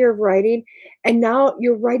through the fear of writing. And now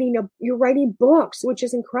you're writing books, which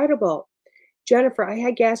is incredible. Jennifer, I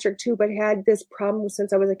had gastric too, but had this problem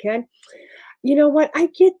since I was a kid. You know what? I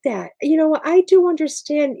get that. You know what? I do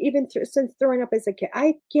understand, even since throwing up as a kid.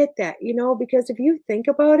 I get that, because if you think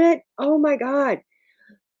about it, oh my God.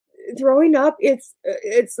 Throwing up, it's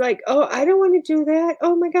like, oh, I don't want to do that.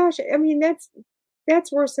 Oh my gosh. I mean,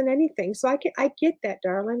 That's worse than anything. So I get that,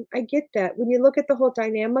 darling. I get that. When you look at the whole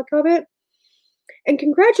dynamic of it, and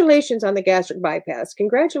congratulations on the gastric bypass.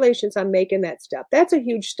 Congratulations on making that step. That's a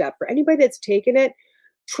huge step for anybody that's taken it.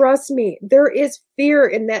 Trust me, there is fear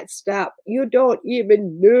in that step. You don't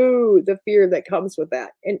even know the fear that comes with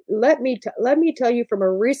that. And let me tell you from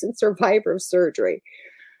a recent survivor of surgery,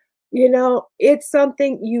 it's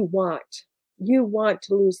something you want. You want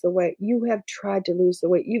to lose the weight. You have tried to lose the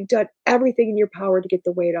weight. You've done everything in your power to get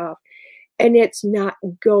the weight off, and it's not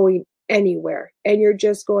going anywhere. And you're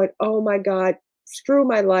just going, oh my God, screw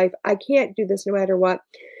my life. I can't do this no matter what.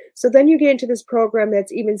 So then you get into this program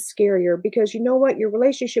that's even scarier, because you know what? Your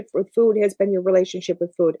relationship with food has been your relationship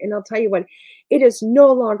with food. And I'll tell you what, it is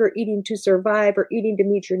no longer eating to survive or eating to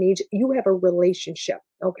meet your needs. You have a relationship,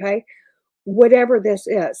 okay? Whatever this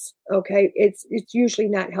is, okay? It's usually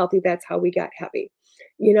not healthy. That's how we got heavy.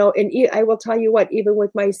 And I will tell you what, even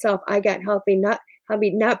with myself, I got healthy, not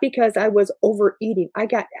because I was overeating. I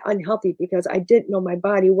got unhealthy because I didn't know my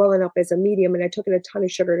body well enough as a medium, and I took in a ton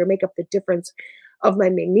of sugar to make up the difference of my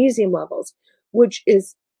magnesium levels, which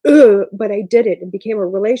is, but I did it. It became a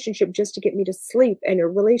relationship just to get me to sleep, and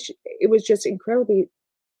it was just incredibly,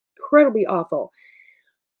 incredibly awful.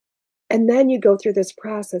 And then you go through this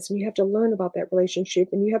process and you have to learn about that relationship,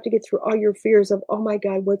 and you have to get through all your fears of, oh my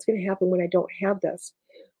God, what's going to happen when I don't have this?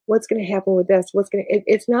 What's going to happen with this?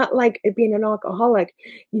 It's not like it being an alcoholic.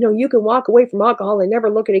 You can walk away from alcohol and never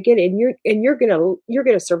look at it again, and you're going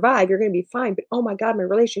to survive. You're going to be fine. But oh my God, my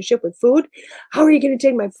relationship with food, how are you going to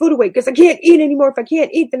take my food away? Because I can't eat anymore. If I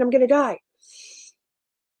can't eat, then I'm going to die.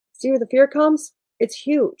 See where the fear comes? It's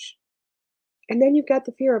huge. And then you've got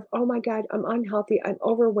the fear of, oh my God, I'm unhealthy. I'm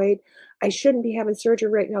overweight. I shouldn't be having surgery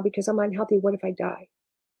right now because I'm unhealthy. What if I die?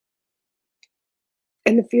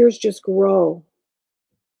 And the fears just grow.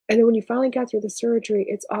 And then when you finally got through the surgery,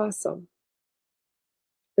 it's awesome.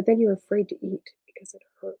 But then you're afraid to eat because it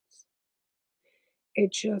hurts.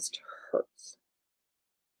 It just hurts.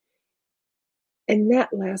 And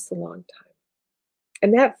that lasts a long time.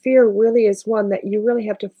 And that fear really is one that you really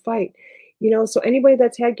have to fight. So anybody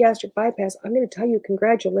that's had gastric bypass, I'm going to tell you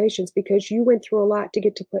congratulations, because you went through a lot to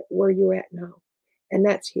get to where you're at now. And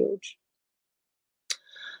that's huge.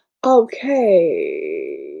 Okay.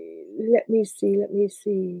 Let me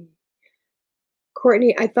see.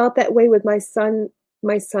 Courtney, I felt that way with my son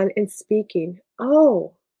in speaking.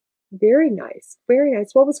 Oh, very nice. Very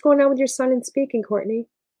nice. What was going on with your son in speaking, Courtney?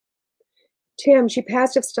 Tim, she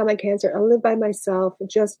passed of stomach cancer. I live by myself,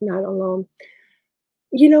 just not alone.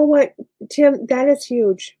 You know what, Tim, that is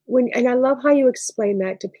huge. And I love how you explain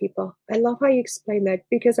that to people. I love how you explain that,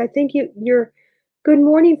 because I think you're good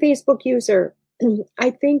morning, Facebook user. I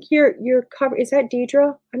think you're covered. Is that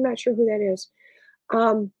Deidre? I'm not sure who that is.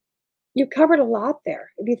 You covered a lot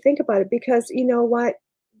there, if you think about it, because you know what?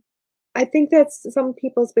 I think that's some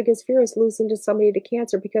people's biggest fear, is losing to somebody to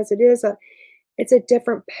cancer, because it's a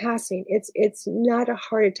different passing. It's not a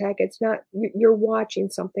heart attack. It's not, you're watching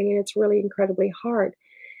something, and it's really incredibly hard.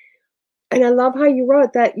 And I love how you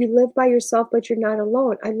wrote that you live by yourself, but you're not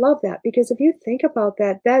alone. I love that, because if you think about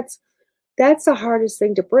that, that's the hardest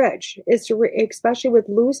thing to bridge, is especially with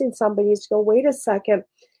losing somebody, is to go, wait a second,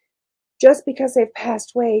 just because they've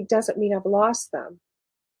passed away doesn't mean I've lost them.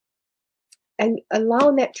 And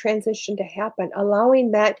allowing that transition to happen,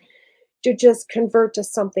 allowing that to just convert to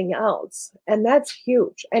something else. And that's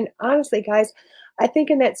huge. And honestly, guys, I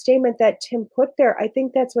think in that statement that Tim put there, I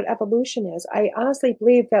think that's what evolution is. I honestly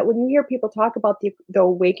believe that when you hear people talk about the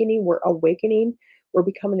awakening, we're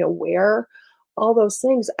becoming aware, all those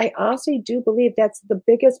things, I honestly do believe that's the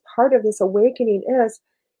biggest part of this awakening is,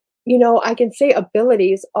 I can say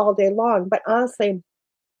abilities all day long, but honestly,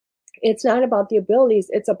 it's not about the abilities.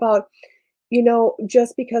 It's about,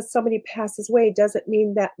 just because somebody passes away doesn't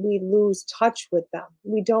mean that we lose touch with them.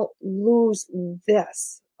 We don't lose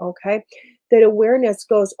this, okay? That awareness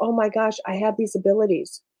goes, oh my gosh, I have these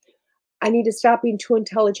abilities. I need to stop being too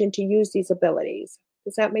intelligent to use these abilities.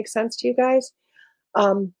 Does that make sense to you guys?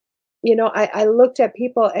 I looked at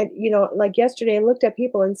people, and, like yesterday, I looked at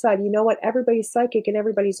people and said, you know what? Everybody's psychic and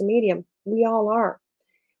everybody's a medium. We all are.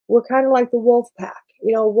 We're kind of like the wolf pack.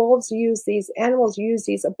 Animals use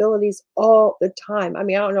these abilities all the time. I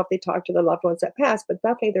mean, I don't know if they talk to their loved ones that passed, but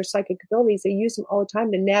definitely their psychic abilities, they use them all the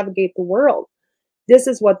time to navigate the world. This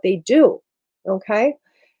is what they do. Okay.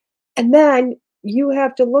 And then you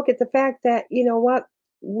have to look at the fact that, you know what,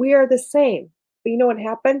 we are the same. But you know what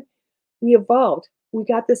happened? We evolved. We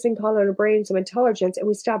got this thing called our brains of intelligence, and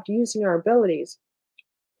we stopped using our abilities.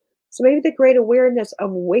 So maybe the great awareness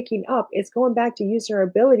of waking up is going back to using our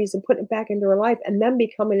abilities and putting it back into our life, and then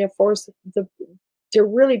becoming a force, to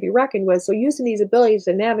really be reckoned with. So using these abilities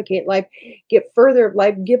to navigate life, get further of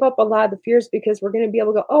life, give up a lot of the fears, because we're going to be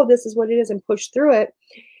able to go, oh, this is what it is, and push through it.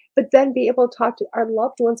 But then be able to talk to our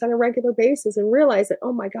loved ones on a regular basis and realize that,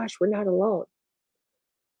 oh my gosh, we're not alone.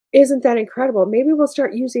 Isn't that incredible? Maybe we'll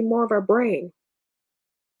start using more of our brain.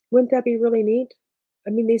 Wouldn't that be really neat? I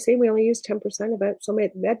mean, they say we only use 10% of it, so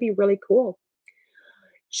that'd be really cool.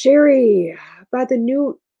 Sherry, but the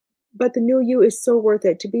new you is so worth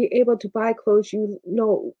it. To be able to buy clothes you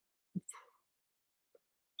know.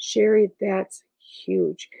 Sherry, that's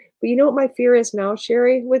huge. But you know what my fear is now,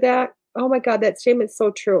 Sherry, with that? Oh my God, that statement's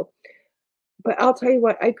so true. But I'll tell you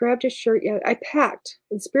what, I grabbed a shirt, yeah, I packed,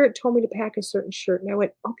 and Spirit told me to pack a certain shirt, and I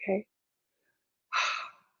went, okay.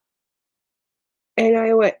 And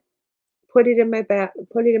I went, put it in my basket,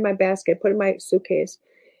 put it in my suitcase.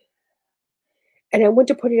 And I went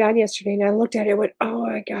to put it on yesterday, and I looked at it and went, oh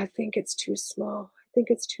my God, I think it's too small. I think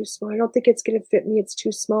it's too small. I don't think it's going to fit me. It's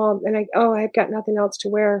too small. And I've got nothing else to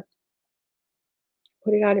wear.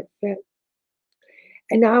 Put it on, it fit.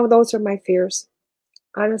 And now those are my fears.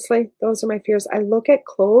 Honestly, those are my fears. I look at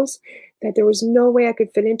clothes that there was no way I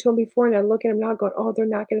could fit into them before, and I look at them now going, oh, they're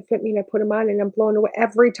not going to fit me, and I put them on, and I'm blown away.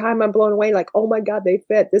 Every time I'm blown away, like, oh my God, they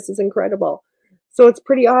fit. This is incredible. So it's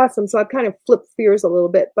pretty awesome. So I've kind of flipped fears a little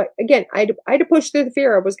bit. But again, I had to push through the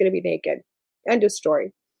fear I was going to be naked. End of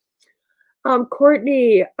story.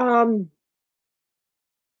 Courtney,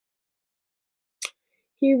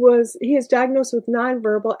 he is diagnosed with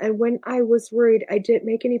nonverbal, and when I was worried, I didn't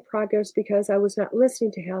make any progress because I was not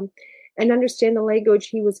listening to him and understand the language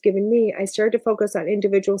he was giving me. I started to focus on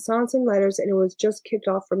individual sounds and letters, and it was just kicked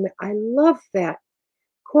off from there. I love that.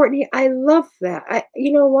 Courtney, I love that.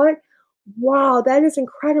 You know what? Wow, that is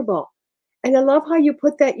incredible. And I love how you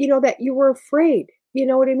put that, that you were afraid. You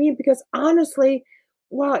know what I mean? Because honestly,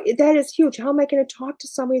 wow, that is huge. How am I going to talk to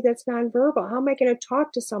somebody that's nonverbal? How am I going to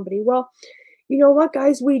talk to somebody? Well, you know what,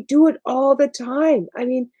 guys? We do it all the time. I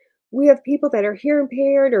mean, we have people that are hearing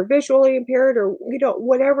impaired or visually impaired or,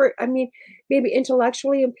 whatever. I mean, maybe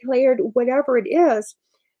intellectually impaired, whatever it is.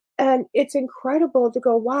 And it's incredible to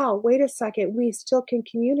go, wow, wait a second, we still can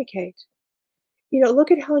communicate.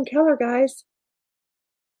 Look at Helen Keller, guys.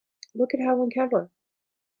 Look at Helen Keller.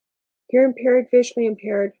 Hearing impaired, visually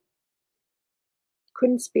impaired,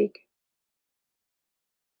 couldn't speak.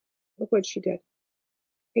 Look what she did.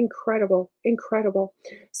 Incredible, incredible.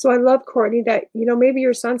 So I love, Courtney, that, maybe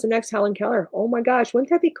your son's the next Helen Keller. Oh my gosh, wouldn't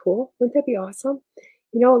that be cool? Wouldn't that be awesome?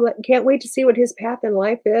 Can't wait to see what his path in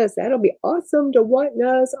life is. That'll be awesome to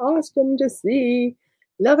witness, awesome to see.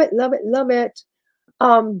 Love it, love it, love it.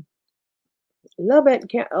 Love it.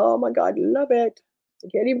 Oh my God, love it. I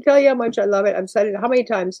can't even tell you how much I love it. I've said it how many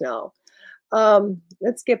times now.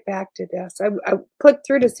 Let's get back to this. I clicked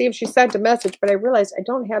through to see if she sent a message, but I realized I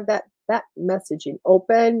don't have that messaging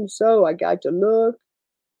open, so I got to look.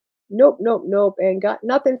 Nope, and got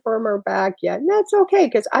nothing from her back yet. And that's okay,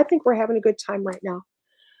 because I think we're having a good time right now.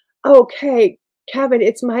 Okay, Kevin,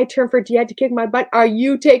 it's my turn for DeEtte to kick my butt. Are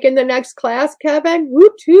you taking the next class, Kevin?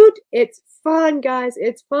 Woot toot. It's fun, guys.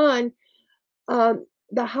 It's fun.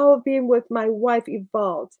 The how of being with my wife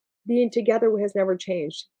evolved. Being together has never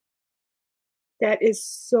changed. That is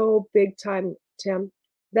so big time, Tim.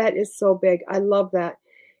 That is so big. I love that.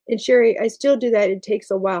 And Sherry, I still do that. It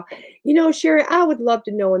takes a while. Sherry, I would love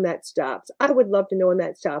to know when that stops. I would love to know when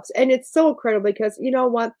that stops. And it's so incredible because you know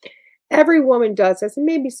what? Every woman does this, and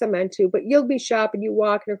maybe some men too, but you'll be shopping, you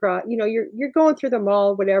walking across, you're going through the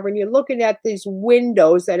mall, whatever, and you're looking at these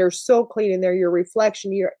windows that are so clean in there, your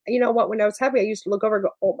reflection, you know what, when I was happy, I used to look over and go,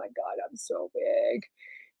 oh my God, I'm so big.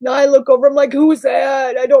 Now I look over, I'm like, who's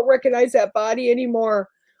that? I don't recognize that body anymore.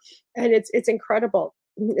 And it's incredible.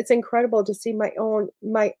 It's incredible to see my own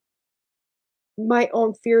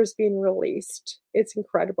fears being released. It's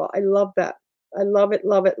incredible. I love that. I love it,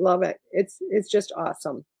 love it, love it. It's just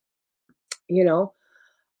awesome. I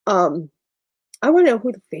want to know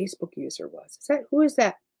who the Facebook user was. Who is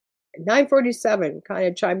that? 947 kind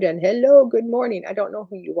of chimed in. Hello, good morning. I don't know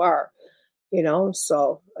who you are,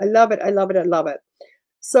 so I love it. I love it. I love it.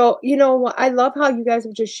 So, I love how you guys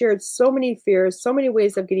have just shared so many fears, so many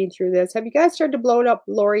ways of getting through this. Have you guys started to blow it up,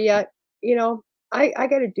 Lori, yet? I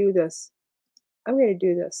got to do this. I'm going to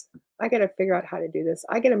do this. I got to figure out how to do this.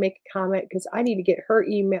 I got to make a comment because I need to get her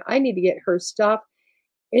email. I need to get her stuff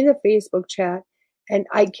in the Facebook chat. And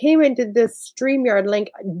I came into this StreamYard link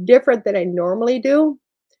different than I normally do.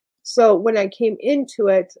 So when I came into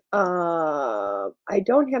it, I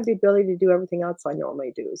don't have the ability to do everything else I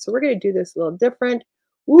normally do. So we're going to do this a little different.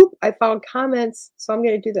 Whoop, I found comments, so I'm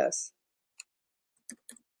going to do this.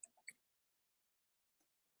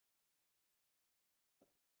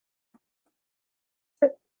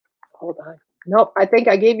 hold on. Nope, I think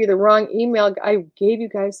I gave you the wrong email. I gave you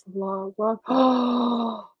guys the wrong.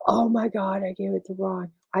 Oh my God, I gave it the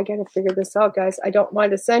wrong. I got to figure this out, guys. I don't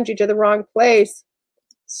want to send you to the wrong place.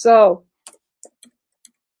 So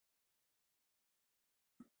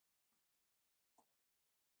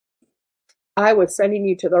I was sending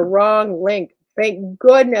you to the wrong link. Thank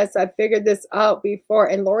goodness I figured this out before.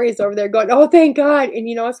 And Lori's over there going, oh, thank God. And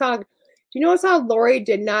you notice how, do you notice how Lori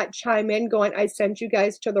did not chime in going, I sent you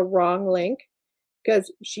guys to the wrong link?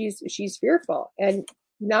 Because she's fearful. And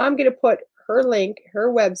now I'm going to put her link,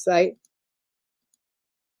 her website.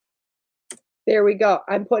 There we go.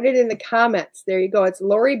 I'm putting it in the comments. There you go. It's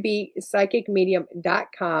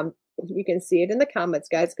LoriBPsychicMedium.com. You can see it in the comments,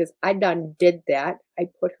 guys, because I done did that. I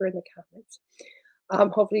put her in the comments.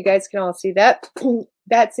 Hopefully you guys can all see that.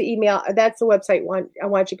 That's the email. That's the website I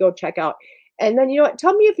want you to go check out. And then, you know what?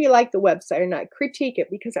 Tell me if you like the website or not. Critique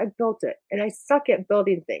it because I built it and I suck at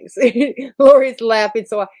building things. Lori's laughing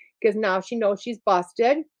because now she knows she's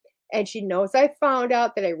busted and she knows I found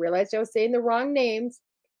out that I realized I was saying the wrong names.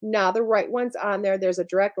 Now the right one's on there. There's a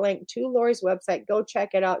direct link to Lori's website. Go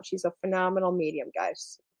check it out. She's a phenomenal medium,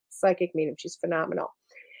 guys. Psychic medium. She's phenomenal.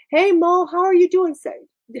 Hey, Mo, how are you doing?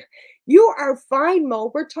 You are fine,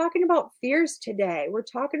 Mo. We're talking about fears today. We're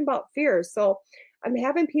talking about fears. So I'm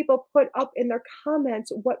having people put up in their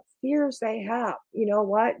comments what fears they have. You know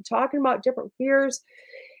what? Talking about different fears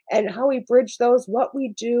and how we bridge those, what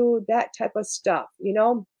we do, that type of stuff. You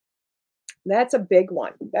know, that's a big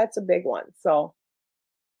one. That's a big one. So,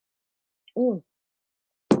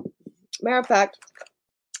 matter of fact,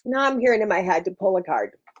 now I'm hearing in my head to pull a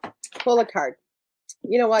card. Pull a card.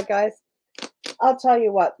 You know what, guys? I'll tell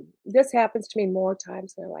you what. This happens to me more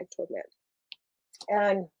times than I like to admit.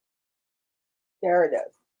 And there it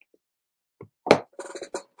is.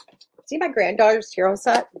 See my granddaughter's tarot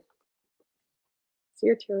set? See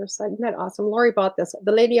your tarot set? Isn't that awesome? Lori bought this.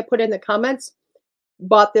 The lady I put in the comments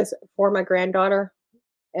bought this for my granddaughter.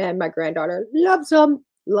 And my granddaughter loves them.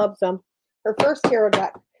 Loves them. Her first tarot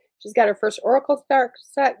deck. She's got her first Oracle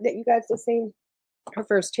set that you guys have seen. Her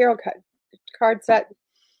first tarot card set.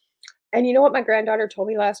 And you know what my granddaughter told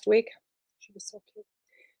me last week? She was so cute.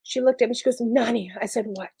 She looked at me. She goes, Nani. I said,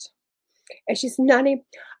 what? And she's, Nani,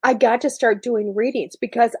 I got to start doing readings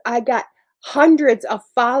because I got hundreds of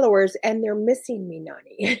followers and they're missing me,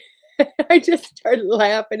 Nani. I just started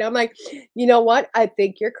laughing. I'm like, you know what? I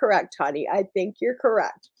think you're correct, honey. I think you're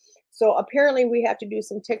correct. So apparently we have to do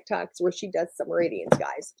some TikToks where she does some readings,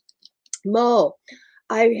 guys. Mo,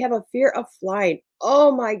 I have a fear of flying.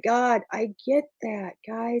 Oh my God. I get that,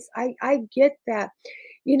 guys. I get that.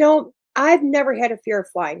 You know, I've never had a fear of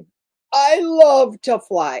flying. I love to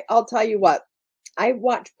fly. I'll tell you what. I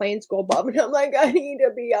watch planes go above and I'm like, I need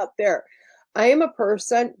to be up there. I am a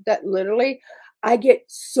person that literally, I get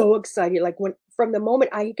so excited. Like from the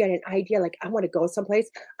moment I get an idea, like I want to go someplace,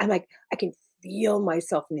 I'm like, I can feel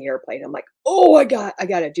myself in the airplane. I'm like, oh, I got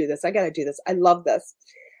to do this. I got to do this. I love this.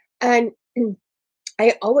 And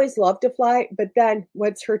I always love to fly, but then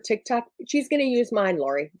what's her TikTok? She's going to use mine,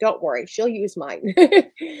 Lori. Don't worry. She'll use mine.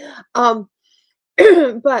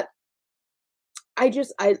 But I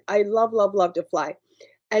love to fly.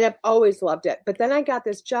 And I've always loved it. But then I got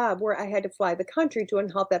this job where I had to fly the country doing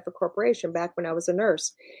Health Effort Corporation back when I was a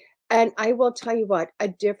nurse. And I will tell you what, a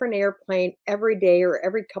different airplane every day or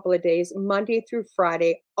every couple of days, Monday through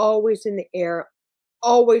Friday, always in the air,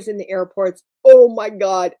 always in the airports. Oh my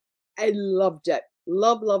God. I loved it.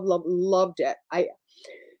 Loved it. I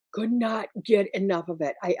could not get enough of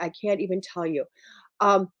it. I can't even tell you.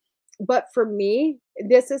 But for me,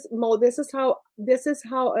 this is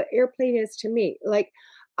how an airplane is to me. Like,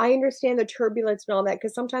 I understand the turbulence and all that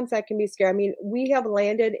because sometimes that can be scary. I mean, I've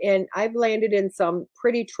landed in some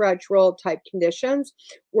pretty treacherous type conditions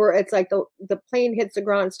where it's like the plane hits the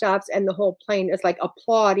ground, stops, and the whole plane is like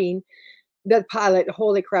applauding the pilot.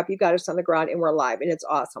 Holy crap, you got us on the ground and we're alive, and it's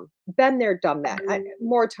awesome. Been there, done that,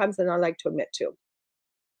 more times than I like to admit to.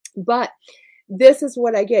 But this is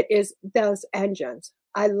what I get is those engines.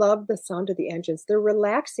 I love the sound of the engines. They're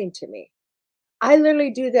relaxing to me. I literally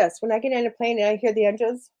do this when I get in a plane and I hear the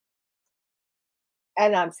engines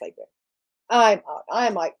and I'm sleeping. I'm out.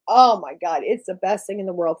 I'm like, oh my God, it's the best thing in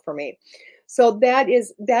the world for me. So that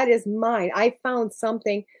is mine. I found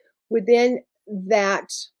something within that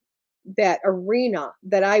arena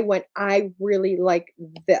that I really like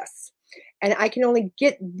this. And I can only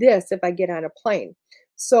get this if I get on a plane.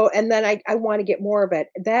 So, and then I want to get more of it.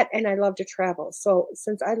 That, and I love to travel. So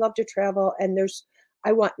since I love to travel and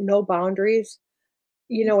I want no boundaries,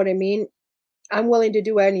 you know what I mean? I'm willing to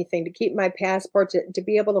do anything to keep my passport, to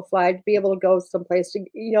be able to fly, to be able to go someplace, to,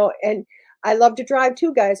 you know, and I love to drive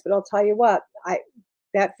too, guys, but I'll tell you what,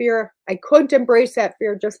 that fear, I couldn't embrace that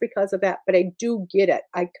fear just because of that, but I do get it.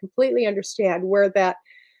 I completely understand where that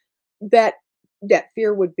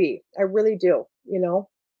fear would be. I really do, you know.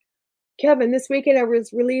 Kevin, this weekend I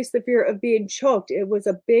was released the fear of being choked. It was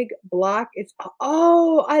a big block.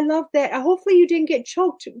 Oh, I love that. Hopefully you didn't get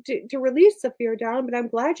choked to release the fear, darling, but I'm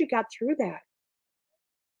glad you got through that.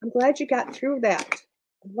 I'm glad you got through that.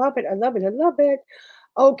 I love it. I love it. I love it.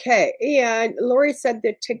 Okay. And Lori said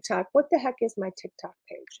that TikTok. What the heck is my TikTok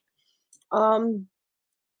page?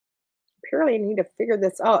 Apparently I need to figure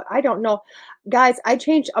this out. I don't know. Guys, I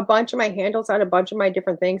changed a bunch of my handles on a bunch of my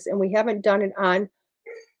different things, and we haven't done it on.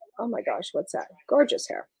 Oh my gosh, what's that? Gorgeous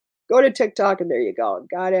hair. Go to TikTok and there you go.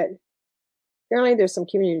 Got it. Apparently there's some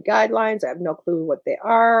community guidelines. I have no clue what they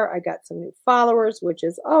are. I got some new followers, which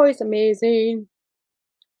is always amazing.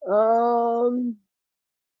 No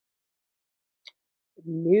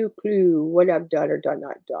clue what I've done or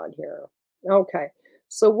not done here. Okay.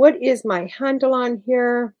 So what is my handle on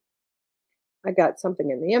here? I got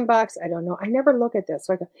something in the inbox. I don't know. I never look at this.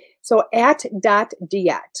 So at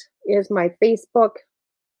 .DeEtte is my Facebook,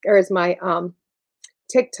 or is my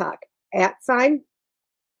TikTok, @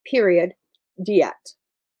 period DeEtte.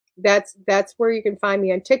 That's where you can find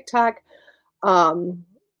me on TikTok.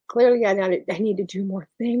 Clearly I need to do more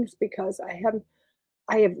things because I have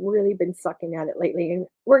really been sucking at it lately, and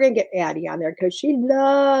we're gonna get Addie on there because she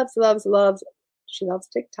loves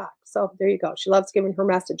TikTok. So there you go. She loves giving her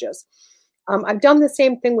messages. I've done the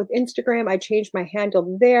same thing with Instagram. I changed my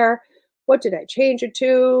handle there. What did I change it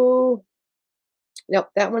to? Nope,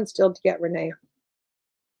 that one's still DeEtte Ranae.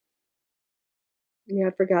 Yeah,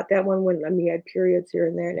 I forgot that one wouldn't let me add periods here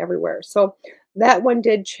and there and everywhere. So that one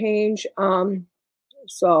did change.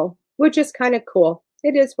 So which is kind of cool.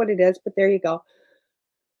 It is what it is, but there you go.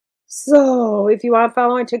 So if you want to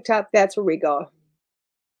follow on TikTok, that's where we go.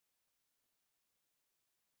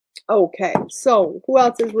 Okay, so who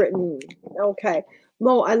else is written? Okay.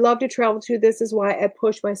 Mo, I love to travel too. This is why I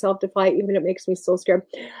push myself to fly, even if it makes me so scared.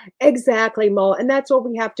 Exactly, Mo. And that's what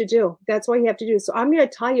we have to do. That's what you have to do. So I'm going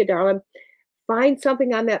to tell you, darling, find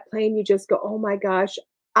something on that plane you just go, oh my gosh,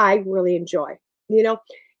 I really enjoy. You know,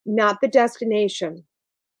 not the destination.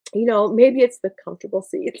 You know, maybe it's the comfortable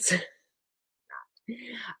seats.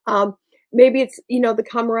 Maybe it's, you know, the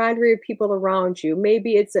camaraderie of people around you.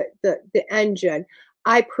 Maybe it's the engine.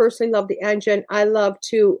 I personally love the engine. I love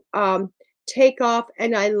to take off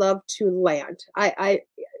and I love to land. I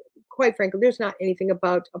quite frankly, there's not anything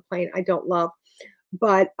about a plane I don't love,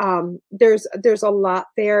 but there's a lot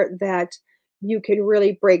there that you can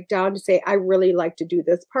really break down to say, I really like to do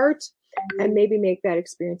this part, and maybe make that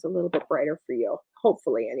experience a little bit brighter for you.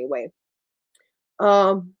 Hopefully, anyway.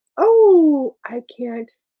 Oh, I can't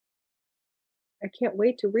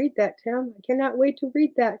wait to read that, Tim. I cannot wait to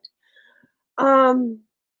read that.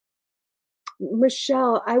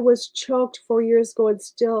 Michelle, I was choked 4 years ago and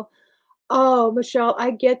still. Oh, Michelle,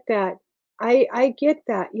 I get that. I get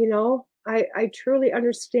that, you know. I truly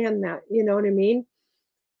understand that, you know what I mean?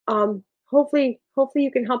 Hopefully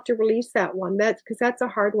you can help to release that one. That's because that's a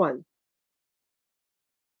hard one.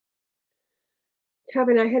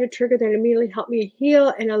 Kevin, I had a trigger that immediately helped me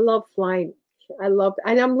heal, and I love flying. I love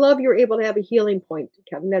you're able to have a healing point,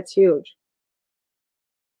 Kevin. That's huge.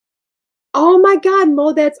 Oh my God,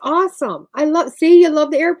 Mo, that's awesome. See, you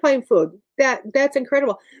love the airplane food. That's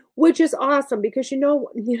incredible. Which is awesome because you know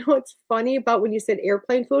what's funny about when you said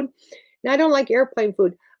airplane food? Now I don't like airplane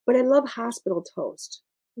food, but I love hospital toast.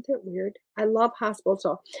 Isn't that weird? I love hospital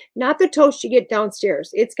toast. Not the toast you get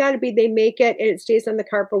downstairs. It's got to be they make it and it stays on the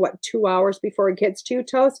cart for what, 2 hours before it gets to you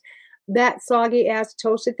toast. That soggy ass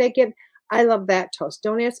toast that they give. I love that toast.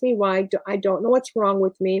 Don't ask me why. I don't know what's wrong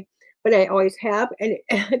with me, but I always have. And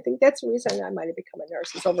I think that's the reason I might have become a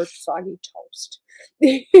nurse, is over soggy toast.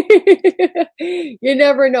 You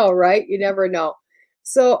never know, right? You never know.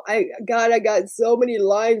 So I got so many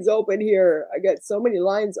lines open here.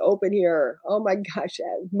 Oh my gosh,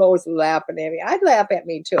 Mo's laughing at me. I'd laugh at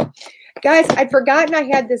me too. Guys, I'd forgotten I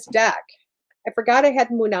had this deck. I forgot I had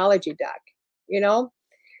the Moonology deck, you know?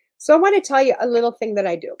 So I want to tell you a little thing that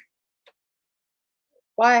I do.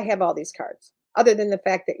 Why I have all these cards. Other than the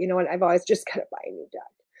fact that, you know what, I've always just got to buy a new deck.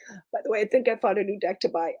 By the way, I think I found a new deck to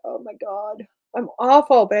buy. Oh my God. I'm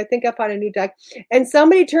awful, but I think I found a new deck. And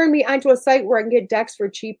somebody turned me onto a site where I can get decks for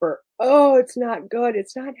cheaper. Oh, it's not good.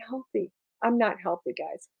 It's not healthy. I'm not healthy,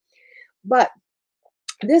 guys. But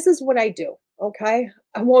this is what I do, okay?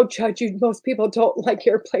 I won't judge you. Most people don't like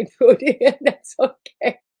airplane food, and that's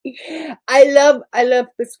okay. I love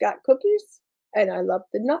biscuit cookies, and I love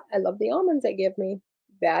the nut. I love the almonds they give me.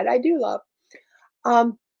 That I do love.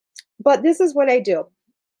 But this is what I do,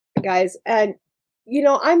 guys. And,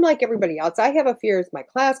 I'm like everybody else. I have a fear. Is my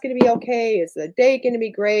class going to be okay? Is the day going to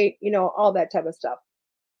be great? All that type of stuff.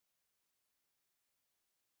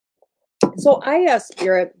 So I asked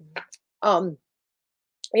Spirit,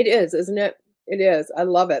 it is, isn't it? It is. I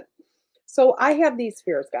love it. So I have these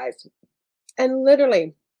fears, guys. And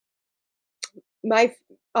literally, my,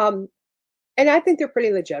 and I think they're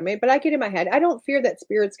pretty legitimate, but I get in my head, I don't fear that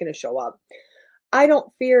Spirit's going to show up. I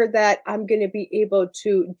don't fear that I'm going to be able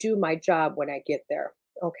to do my job when I get there.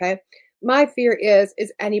 Okay. My fear is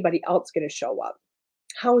anybody else going to show up?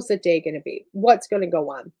 How's the day going to be? What's going to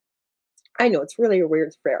go on? I know it's really a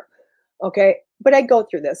weird fear. Okay. But I go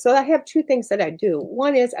through this. So I have two things that I do.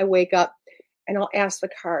 One is I wake up and I'll ask the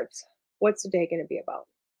cards, what's the day going to be about?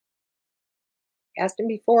 Asked him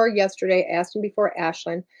before yesterday, asked him before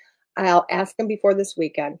Ashlyn. I'll ask him before this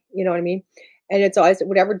weekend. You know what I mean? And it's always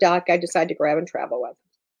whatever doc I decide to grab and travel with.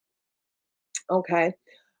 Okay.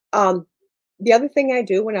 The other thing I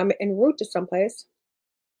do when I'm en route to someplace,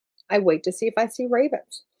 I wait to see if I see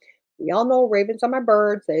ravens. We all know ravens are my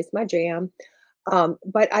birds. It's my jam.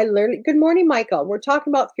 But I literally, good morning, Michael. We're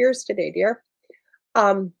talking about fears today, dear.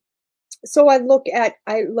 So I look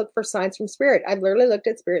for signs from Spirit. I literally looked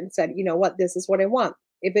at Spirit and said, you know what, this is what I want.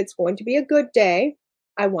 If it's going to be a good day,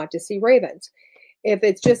 I want to see ravens. If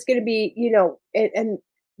it's just going to be, and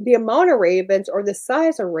the amount of ravens or the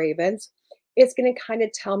size of ravens, it's going to kind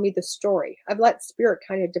of tell me the story. I've let Spirit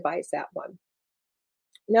kind of devise that one.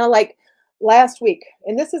 Now, like last week,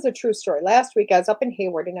 and this is a true story. Last week I was up in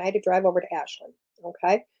Hayward and I had to drive over to Ashland,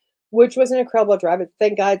 okay, which was an incredible drive.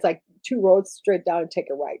 Thank God it's like 2 roads straight down and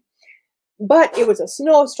take a right. But it was a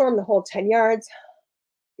snowstorm the whole 10 yards.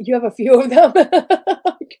 You have a few of them. I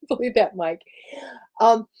can't believe that, Mike.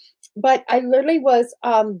 But I literally was,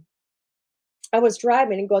 I was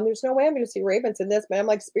driving and going, there's no way I'm going to see ravens in this. But I'm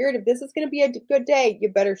like, Spirit, if this is going to be a good day, you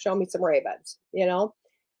better show me some ravens,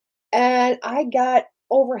 And I got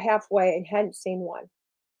over halfway and hadn't seen one.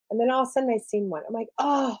 And then all of a sudden I seen one. I'm like,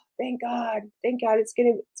 oh, thank God. Thank God. It's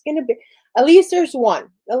gonna be, at least there's one.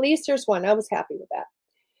 At least there's one. I was happy with that.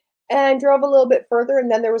 And drove a little bit further, and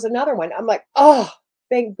then there was another one. I'm like, oh,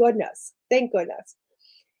 thank goodness. Thank goodness.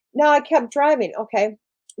 Now I kept driving. Okay.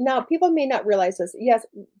 Now people may not realize this. Yes,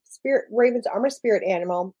 ravens are a spirit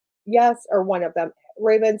animal. Yes, or one of them.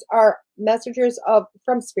 Ravens are messengers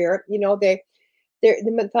from Spirit. The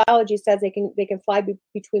mythology says they can fly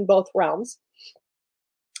between both realms,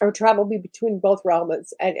 or travel between both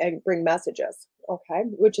realms and bring messages. Okay,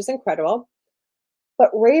 which is incredible.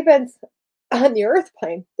 But ravens on the earth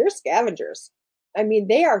plane, they're scavengers. I mean,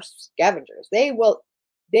 they are scavengers. They will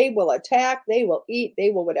attack, they will eat, they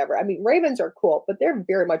will whatever. I mean, ravens are cool, but they're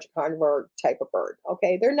very much a carnivore type of bird.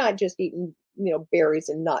 Okay. They're not just eating, berries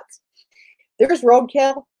and nuts. There's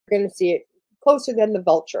roadkill. You're going to see it closer than the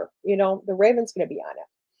vulture. The raven's going to be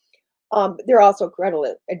on it. They're also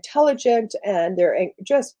incredibly intelligent, and they're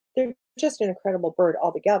just an incredible bird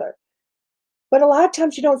altogether. But a lot of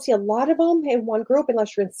times you don't see a lot of them in one group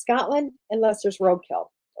unless you're in Scotland, unless there's roadkill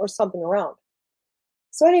or something around.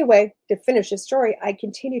 So anyway, to finish the story, I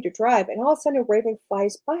continue to drive, and all of a sudden a raven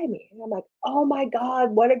flies by me. And I'm like, oh my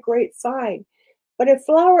God, what a great sign. But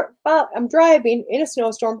I'm driving in a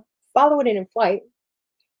snowstorm, following it in flight,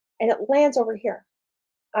 and it lands over here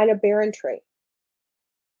on a barren tree.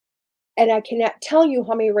 And I cannot tell you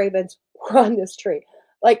how many ravens were on this tree.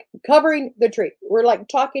 Like covering the tree. We're like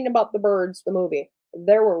talking about the birds, the movie.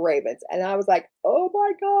 There were ravens. And I was like, oh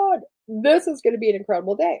my God, this is going to be an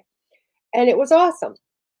incredible day. And it was awesome.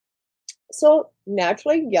 So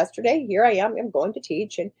naturally, yesterday, here I am. I'm going to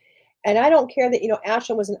teach. And I don't care that,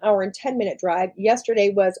 Ashland was an hour and 10-minute drive.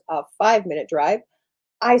 Yesterday was a 5-minute drive.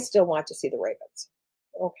 I still want to see the ravens.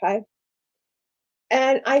 Okay.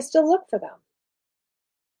 And I still look for them,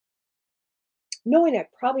 knowing I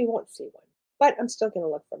probably won't see one. But I'm still going to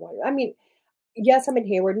look for one. I mean, yes, I'm in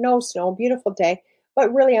Hayward, no snow, beautiful day,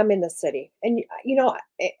 but really I'm in the city. And,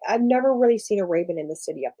 I've never really seen a raven in the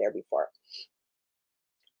city up there before.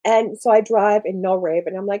 And so I drive and no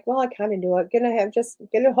raven. I'm like, well, I kind of knew it.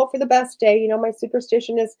 Gonna hope for the best day. My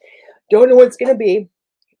superstition is don't know what it's going to be.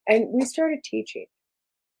 And we started teaching.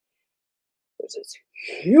 There's this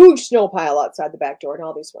huge snow pile outside the back door and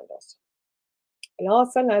all these windows. And all of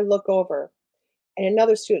a sudden I look over, and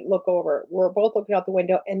another student look over. We're both looking out the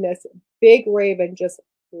window, and this big raven just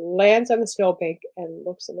lands on the snowbank and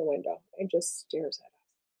looks in the window and just stares at us.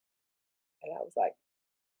 And I was like,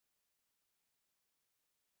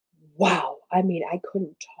 wow. I mean, I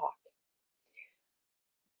couldn't talk.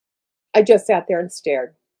 I just sat there and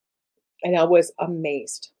stared, and I was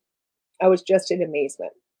amazed. I was just in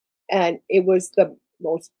amazement. And it was the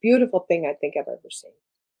Most beautiful thing I think I've ever seen.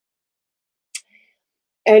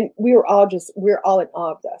 And we're all in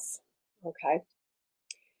awe of this. Okay.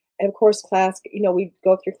 And of course, class, we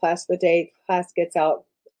go through class for the day, class gets out.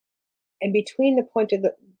 And between the point of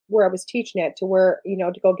where I was teaching at to where,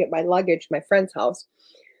 to go get my luggage, my friend's house,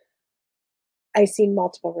 I seen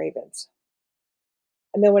multiple ravens.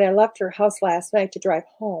 And then when I left her house last night to drive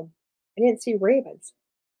home, I didn't see ravens.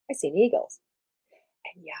 I seen eagles.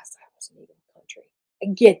 And yes, I was in eagle country. I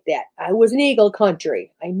get that. I was in eagle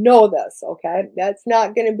country. I know this, okay? That's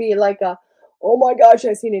not going to be like oh my gosh,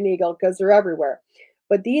 I seen an eagle, because they're everywhere.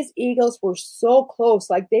 But these eagles were so close,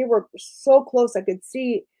 like they were so close. I could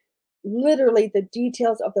see literally the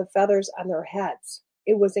details of the feathers on their heads.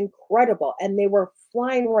 It was incredible. And they were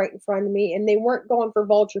flying right in front of me, and they weren't going for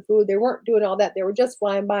vulture food. They weren't doing all that. They were just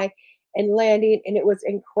flying by and landing, and it was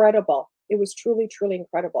incredible. It was truly, truly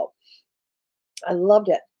incredible. I loved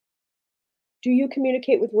it. Do you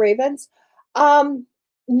communicate with ravens?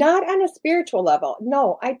 Not on a spiritual level.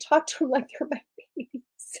 No, I talk to them like they're my babies.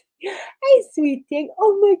 Hi, sweet thing.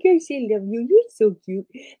 Oh my gosh, I love you. You're so cute.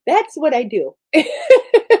 That's what I do.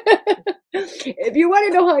 If you want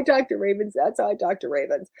to know how I talk to ravens, that's how I talk to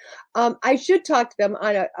ravens. I should talk to them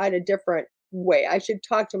on a different way. I should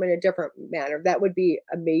talk to them in a different manner. That would be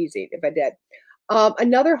amazing if I did.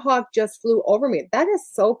 Another hawk just flew over me. That is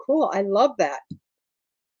so cool. I love that.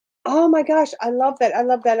 Oh my gosh, I love that. I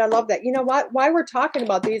love that. I love that. You know what? While we're talking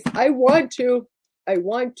about these, I want to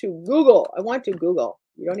Google. I want to Google.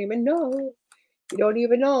 You don't even know. You don't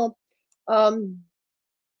even know.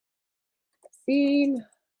 Seen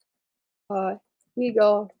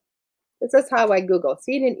eagle. This is how I Google.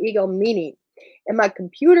 Seen an eagle meaning. And my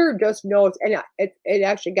computer just knows, and it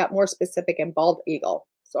actually got more specific in bald eagle.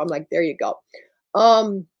 So I'm like, there you go.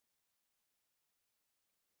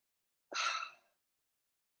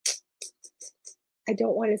 I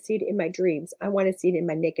don't want to see it in my dreams. I want to see it in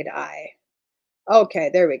my naked eye. Okay,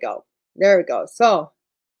 there we go. There we go. So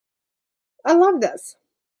I love this.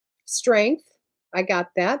 Strength, I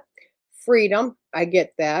got that. Freedom, I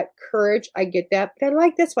get that. Courage, I get that. But I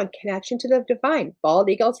like this one. Connection to the divine. Bald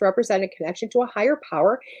eagles represent a connection to a higher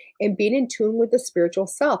power and being in tune with the spiritual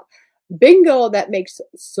self. Bingo, that makes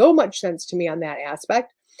so much sense to me on that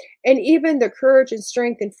aspect. And even the courage and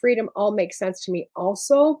strength and freedom all make sense to me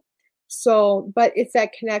also. So, but it's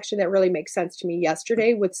that connection that really makes sense to me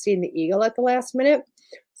yesterday with seeing the eagle at the last minute.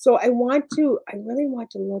 So I really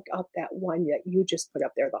want to look up that one that you just put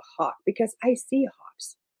up there, the hawk, because I see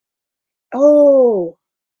hawks. Oh,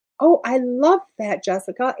 I love that,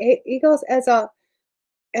 Jessica. Eagles as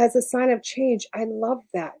a sign of change. I love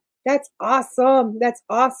that. That's awesome. That's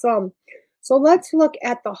awesome. So let's look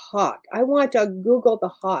at the hawk. I want to Google the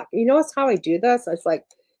hawk. You notice how I do this? It's like,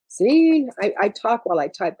 see, I talk while I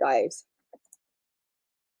type, guys.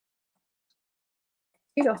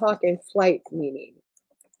 See the hawk in flight meaning.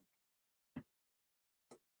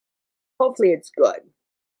 Hopefully it's good.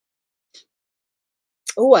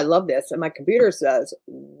 Oh, I love this. And my computer says,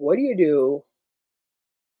 what do you do?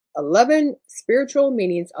 11 spiritual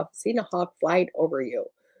meanings of seeing a hawk fly over you.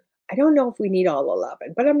 I don't know if we need all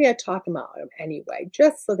 11, but I'm going to talk about them anyway,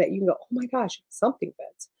 just so that you can go, oh my gosh, something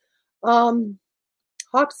fits.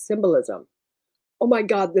 Hawk symbolism. Oh my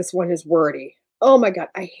God, this one is wordy. Oh my God,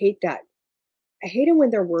 I hate that. I hate it when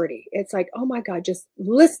they're wordy. It's like, oh my God, just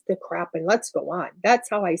list the crap and let's go on. That's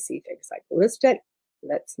how I see things. Like, list it,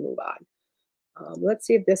 let's move on. Let's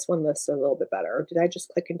see if this one lists a little bit better. Or did I just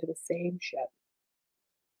click into the same shit?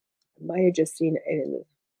 I might have just seen it in the...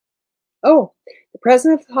 Oh, the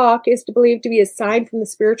presence of the hawk is believed to be a sign from the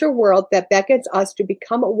spiritual world that beckons us to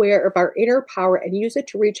become aware of our inner power and use it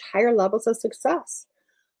to reach higher levels of success.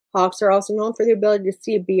 Hawks are also known for the ability to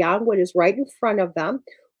see beyond what is right in front of them,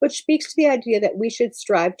 which speaks to the idea that we should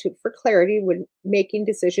strive for clarity when making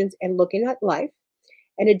decisions and looking at life.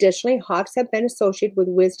 And additionally, hawks have been associated with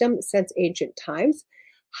wisdom since ancient times,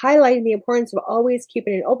 highlighting the importance of always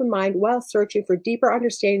keeping an open mind while searching for deeper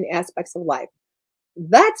understanding aspects of life.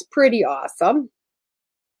 That's pretty awesome.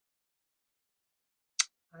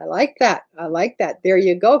 I like that. I like that. There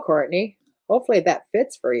you go, Courtney. Hopefully that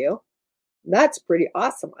fits for you. That's pretty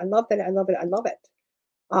awesome. I love it. I love it. I love it.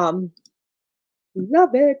 Love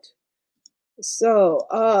it. So,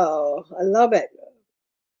 oh, I love it.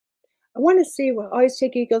 I want to see what always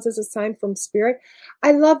take eagles as a sign from spirit.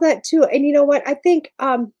 I love that too. And you know what? I think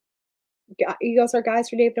eagles are guides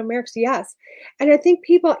for Native Americans. Yes. And I think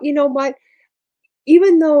people, you know what?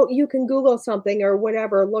 Even though you can Google something or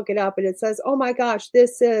whatever, look it up and it says, oh my gosh,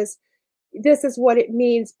 this is what it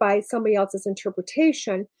means by somebody else's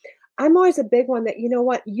interpretation. I'm always a big one that, you know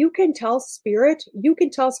what? You can tell spirit,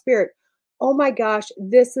 oh my gosh,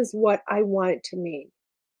 this is what I want it to mean.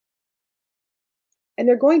 And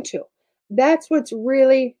they're going to. That's what's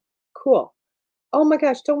really cool. Oh my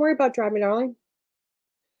gosh, don't worry about driving, darling.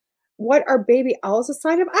 What are baby owls a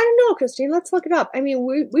sign of? I don't know, Christine. Let's look it up. I mean,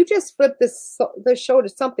 we just flipped this show to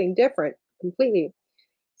something different completely.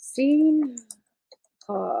 Seen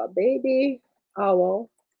baby owl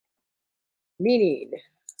meaning.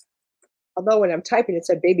 Although when I'm typing, it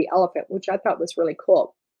said baby elephant, which I thought was really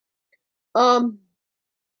cool.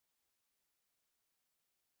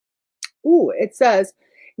 Ooh, it says,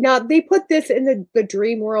 now they put this in the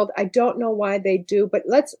dream world. I don't know why they do, but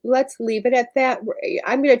let's leave it at that.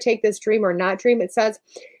 I'm going to take this dream or not dream. It says,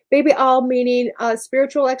 baby owl meaning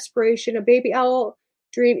spiritual exploration. A baby owl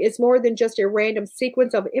dream is more than just a random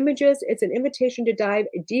sequence of images. It's an invitation to dive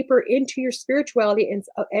deeper into your spirituality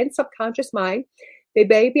and subconscious mind. The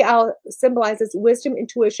baby owl symbolizes wisdom,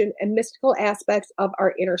 intuition, and mystical aspects of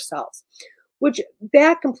our inner selves, which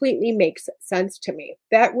that completely makes sense to me.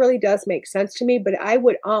 That really does make sense to me. But I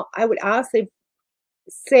would honestly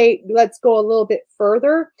say, let's go a little bit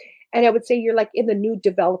further. And I would say you're like in the new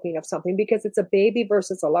developing of something, because it's a baby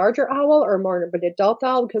versus a larger owl or more of an adult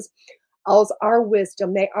owl, because owls are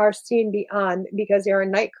wisdom. They are seeing beyond because they're a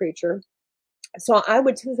night creature. So I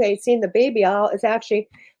would say seeing the baby owl is actually,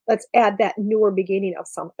 let's add that newer beginning of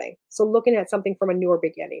something. So looking at something from a newer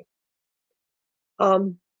beginning.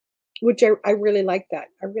 Which I really like that.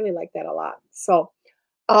 I really like that a lot. So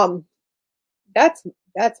that's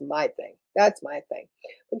my thing. That's my thing.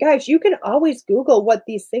 But guys, you can always Google what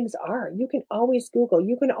these things are. You can always Google.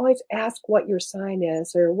 You can always ask what your sign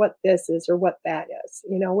is or what this is or what that is,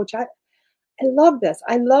 which I love this.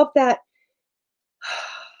 I love that.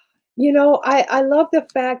 I love the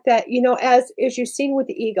fact that, as you've seen with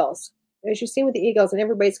the Eagles, and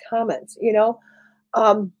everybody's comments,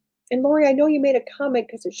 and Lori, I know you made a comment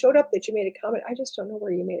because it showed up that you made a comment. I just don't know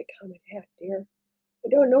where you made a comment at, dear. I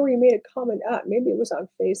don't know where you made a comment at. Maybe it was on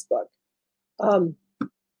Facebook. Gonna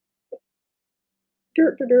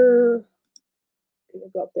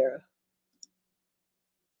go up there.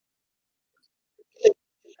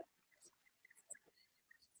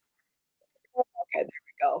 Okay, there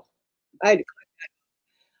we go. I had to click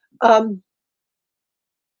that.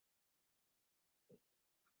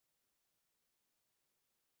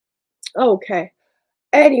 Okay.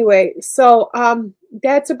 Anyway, so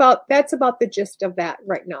that's about the gist of that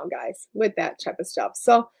right now, guys, with that type of stuff.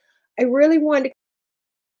 So I really wanted to.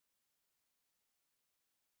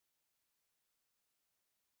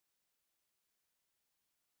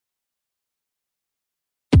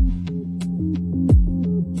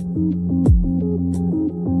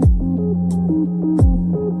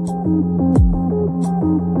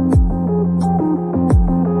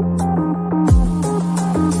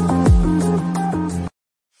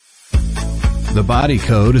 The Body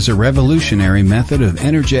Code is a revolutionary method of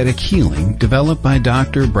energetic healing developed by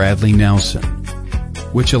Dr. Bradley Nelson,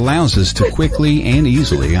 which allows us to quickly and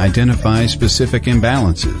easily identify specific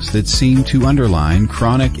imbalances that seem to underline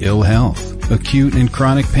chronic ill health, acute and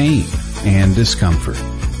chronic pain, and discomfort,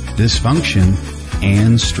 dysfunction,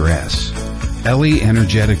 and stress. Ellie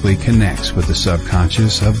energetically connects with the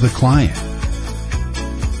subconscious of the client.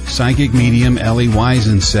 Psychic medium Ellie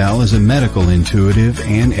Weisensell is a medical intuitive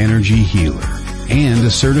and energy healer and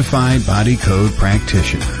a certified body code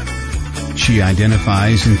practitioner. She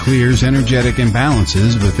identifies and clears energetic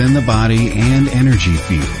imbalances within the body and energy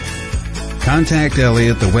field. Contact Ellie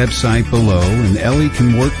at the website below, and Ellie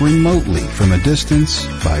can work remotely from a distance,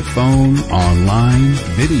 by phone, online,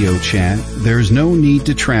 video chat. There's no need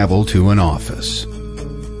to travel to an office.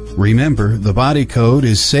 Remember, the Body Code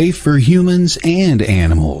is safe for humans and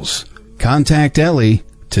animals. Contact Ellie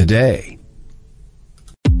today.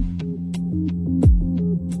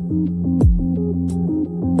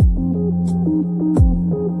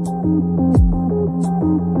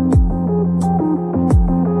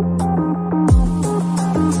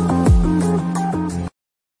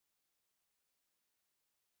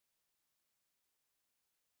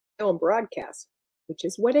 Broadcast, which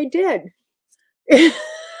is what I did.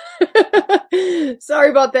 Sorry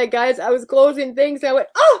about that, guys. I was closing things. I went,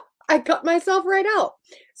 oh, I cut myself right out.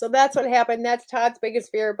 So that's what happened. That's Todd's biggest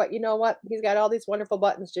fear. But you know what? He's got all these wonderful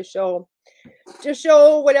buttons to show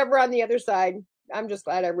whatever on the other side. I'm just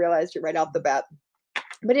glad I realized it right off the bat.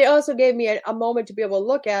 But it also gave me a moment to be able to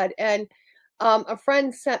look at. And a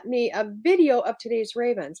friend sent me a video of today's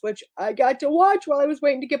Ravens, which I got to watch while I was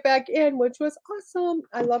waiting to get back in, which was awesome.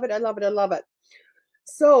 I love it. I love it. I love it.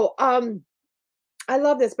 So, I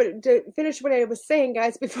love this, but to finish what I was saying,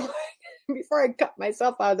 guys, before I cut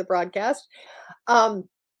myself out of the broadcast,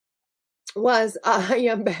 was, I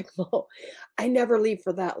am back. I never leave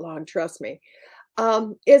for that long, trust me.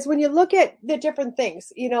 Is when you look at the different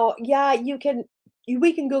things, yeah,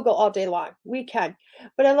 we can Google all day long. We can.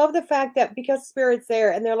 But I love the fact that because Spirit's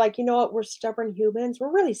there and they're like, you know what, we're stubborn humans.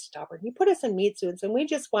 We're really stubborn. You put us in meat suits and we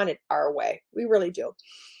just want it our way. We really do.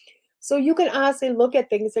 So you can honestly look at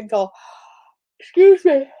things and go, excuse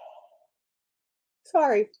me.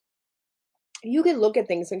 Sorry. You can look at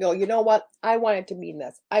things and go, you know what? I want it to mean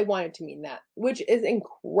this. I want it to mean that, which is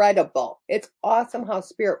incredible. It's awesome how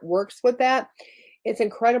Spirit works with that. It's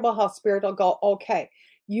incredible how Spirit will go, okay,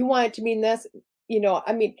 you want it to mean this.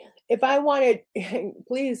 I mean, if I wanted,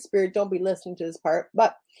 please, Spirit, don't be listening to this part,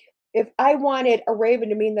 but if I wanted a raven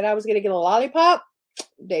to mean that I was going to get a lollipop,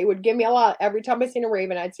 they would give me a lot. Every time I seen a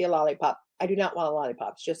raven, I'd see a lollipop. I do not want a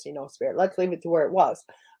lollipop. It's just, Spirit, let's leave it to where it was.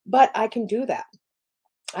 But I can do that.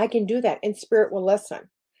 I can do that, and Spirit will listen.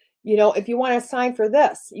 If you want a sign for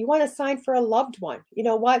this, you want a sign for a loved one. You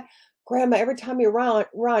know what, Grandma, every time you run,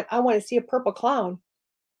 I want to see a purple clown.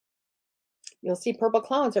 You'll see purple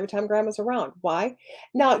clowns every time Grandma's around. Why?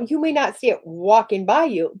 Now, you may not see it walking by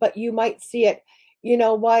you, but you might see it,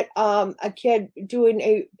 a kid doing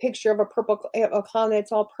a picture of a clown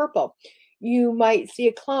that's all purple. You might see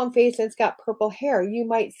a clown face and it's got purple hair. You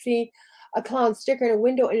might see a clown sticker in a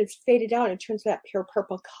window and it's faded out and it turns that pure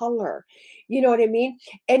purple color. You know what I mean?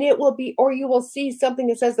 And it will be, or you will see something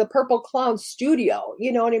that says the Purple Clown Studio.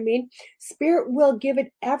 You know what I mean? Spirit will give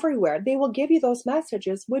it everywhere. They will give you those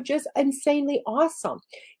messages, which is insanely awesome.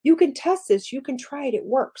 You can test this. You can try it. It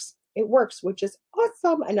works. It works, which is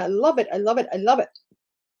awesome. And I love it. I love it. I love it.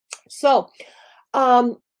 So,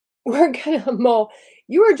 we're gonna mow.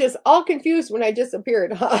 You were just all confused when I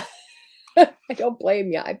disappeared, huh? I don't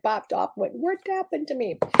blame you. I popped off. Went, what happened to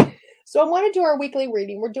me? So I want to do our weekly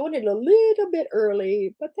reading. We're doing it a little bit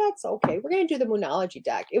early, but that's okay. We're going to do the Moonology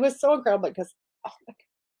deck. It was so incredible because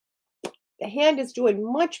the hand is doing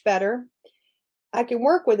much better. I can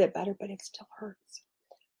work with it better, but it still hurts.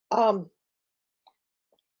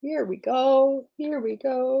 Here we go. Here we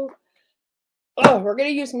go. Oh, we're going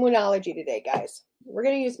to use Moonology today, guys. We're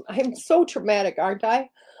going to use, I'm so traumatic, aren't I?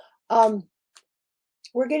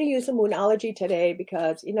 We're going to use the Moonology today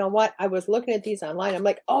because, you know what? I was looking at these online. I'm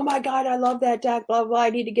like, oh my God, I love that deck, blah, blah. I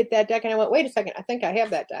need to get that deck. And I went, wait a second. I think I have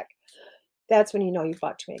that deck. That's when you know you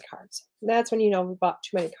bought too many cards. That's when you know we bought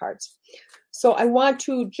too many cards. So I want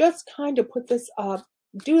to just kind of put this up,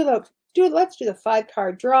 let's do the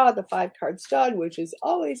 5-card draw, the 5-card stud, which is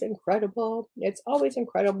always incredible. It's always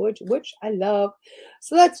incredible, which I love.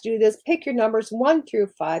 So let's do this. Pick your numbers 1 through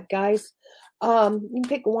 5, guys. You can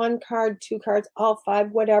pick 1 card, 2 cards, all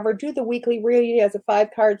 5, whatever. Do the weekly reading as a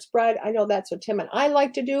 5-card spread. I know that's what Tim and I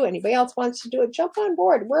like to do. Anybody else wants to do it, jump on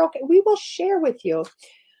board. We're okay. We will share with you.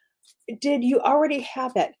 Did you already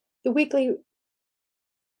have it?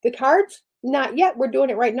 The cards? Not yet. We're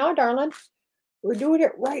doing it right now, darling. We're doing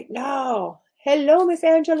it right now. Hello, Miss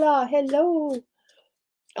Angela. Hello.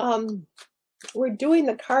 We're doing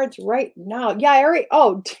the cards right now. Yeah, I already,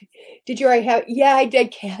 did you already have, yeah, I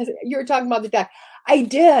did, Cass. You were talking about the deck. I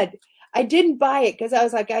did. I didn't buy it because I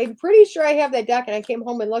was like, I'm pretty sure I have that deck. And I came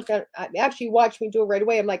home and looked at it. Actually watched me do it right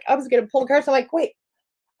away. I'm like, I was going to pull the cards. I'm like, wait,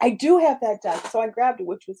 I do have that deck. So I grabbed it,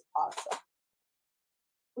 which was awesome.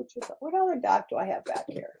 What other deck do I have back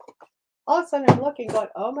here? All of a sudden I'm looking going,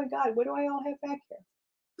 oh my God, what do I all have back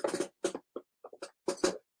here?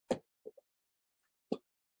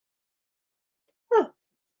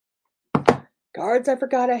 Cards I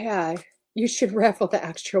forgot I had. You should raffle the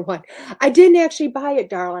extra one. I didn't actually buy it,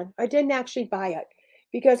 darling. I didn't actually buy it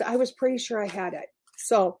because I was pretty sure I had it.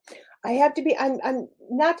 So I have to be, I'm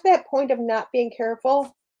not to that point of not being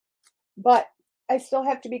careful, but I still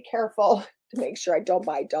have to be careful to make sure I don't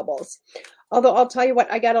buy doubles. Although I'll tell you what,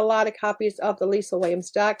 I got a lot of copies of the Lisa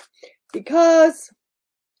Williams deck because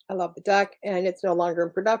I love the deck and it's no longer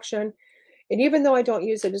in production. And even though I don't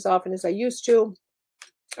use it as often as I used to,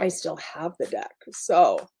 I still have the deck.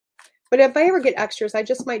 So, but if I ever get extras, I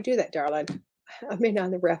just might do that, darling. I'm in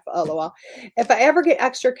on the ref, lol. If I ever get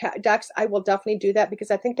extra decks, I will definitely do that because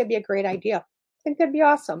I think that'd be a great idea. I think that'd be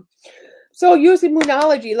awesome. So using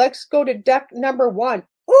Moonology, let's go to deck number 1.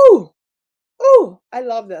 Ooh, I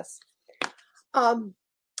love this.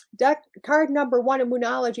 Deck card number 1 in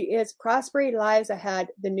Moonology is Prosperity Lies Ahead,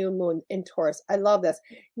 the new moon in Taurus. I love this.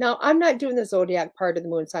 Now, I'm not doing the zodiac part of the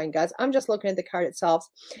moon sign, guys. I'm just looking at the card itself.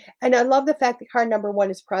 And I love the fact that card number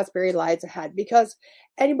 1 is Prosperity Lies Ahead because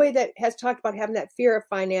anybody that has talked about having that fear of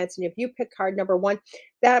finance, and if you pick card number 1,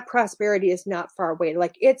 that prosperity is not far away.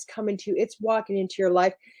 Like it's coming to you. It's walking into your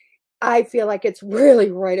life. I feel like it's really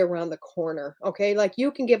right around the corner. Okay. Like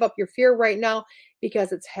you can give up your fear right now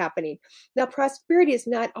because it's happening. Now, prosperity is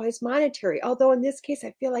not always monetary, although in this case,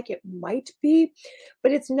 I feel like it might be,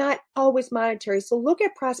 but it's not always monetary. So look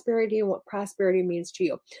at prosperity and what prosperity means to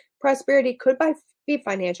you. Prosperity could be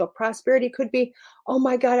financial. Prosperity could be, oh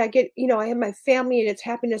my God, I have my family and it's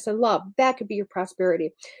happiness and love. That could be your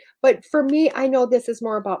prosperity. But for me, I know this is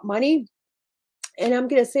more about money. And I'm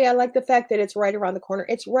going to say I like the fact that it's right around the corner.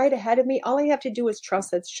 It's right ahead of me. All I have to do is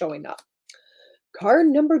trust that's showing up. Card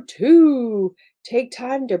number 2. Take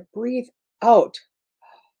time to breathe out.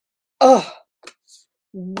 Oh,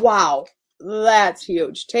 wow. That's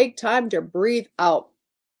huge. Take time to breathe out.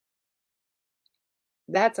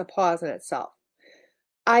 That's a pause in itself.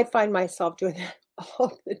 I find myself doing that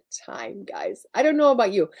all the time, guys. I don't know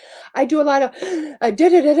about you. I do a lot of and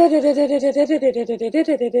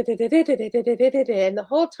the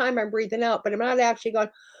whole time I'm breathing out, but I'm not actually going,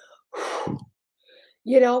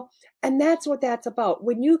 and that's what that's about.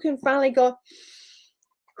 When you can finally go,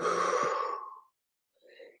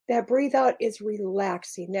 that breathe out is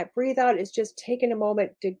relaxing. That breathe out is just taking a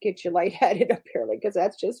moment to get you lightheaded, apparently, because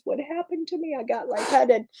that's just what happened to me. I got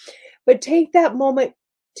lightheaded. But take that moment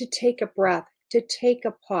to take a breath, to take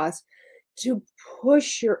a pause, to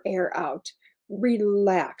push your air out.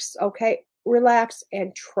 Relax, okay? Relax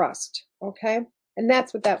and trust, okay? And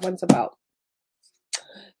that's what that one's about.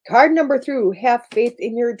 Card number 3, have faith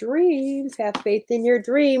in your dreams. Have faith in your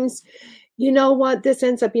dreams. You know what? This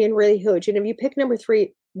ends up being really huge. And if you pick number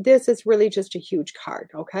 3, this is really just a huge card,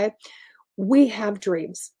 okay? We have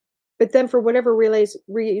dreams. But then for whatever reason,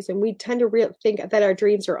 we tend to think that our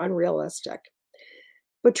dreams are unrealistic.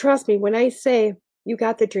 But trust me, when I say you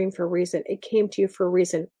got the dream for a reason, it came to you for a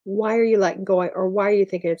reason. Why are you letting go, or why are you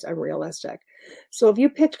thinking it's unrealistic? So if you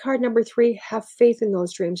picked card number 3, have faith in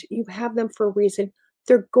those dreams. You have them for a reason.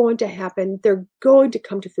 They're going to happen. They're going to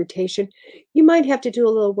come to fruition. You might have to do a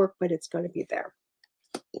little work, but it's going to be there.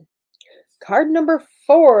 Card number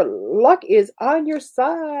 4, luck is on your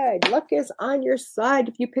side. Luck is on your side.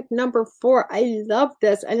 If you pick number 4, I love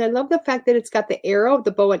this. And I love the fact that it's got the arrow, the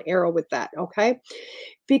bow and arrow with that, okay?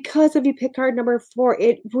 Because if you pick card number 4,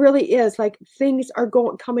 it really is like things are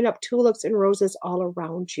coming up, tulips and roses all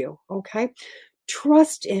around you, okay?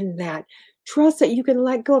 Trust in that. Trust that you can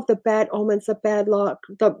let go of the bad omens, the bad luck,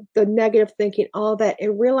 the negative thinking, all that,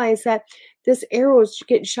 and realize that this arrow is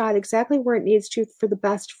getting shot exactly where it needs to for the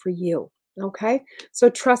best for you. Okay, so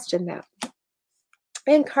trust in that.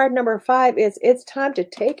 And card number 5 is it's time to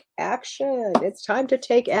take action. It's time to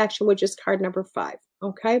take action, which is card number 5.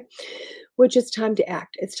 Okay, which is time to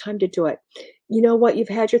act. It's time to do it. You know what? You've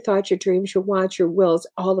had your thoughts, your dreams, your wants, your wills,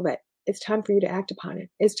 all of it. It's time for you to act upon it.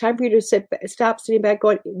 It's time for you to stop sitting back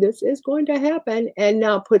going, this is going to happen, and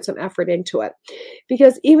now put some effort into it.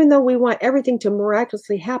 Because even though we want everything to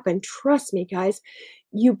miraculously happen, trust me, guys,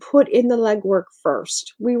 you put in the legwork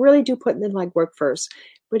first. We really do put in the legwork first.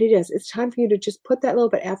 But it's time for you to just put that little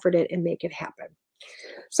bit of effort in and make it happen.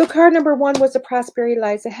 So card number 1 was the prosperity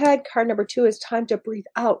lies ahead. Card number 2 is time to breathe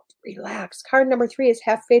out, relax. Card number 3 is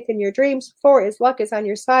have faith in your dreams. 4 is luck is on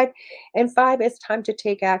your side. And 5 is time to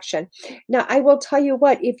take action. Now, I will tell you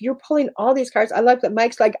what, if you're pulling all these cards, I like that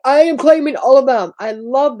Mike's like, I am claiming all of them. I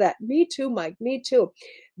love that. Me too, Mike. Me too.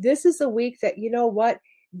 This is a week that, you know what?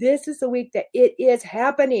 This is the week that it is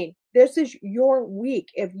happening. This is your week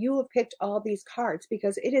if you have picked all these cards,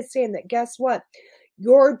 because it is saying that, guess what?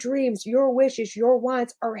 Your dreams, your wishes, your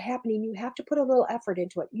wants are happening. You have to put a little effort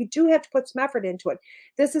into it. You do have to put some effort into it.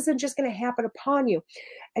 This isn't just going to happen upon you.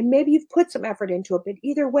 And maybe you've put some effort into it, but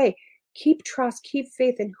either way, keep trust, keep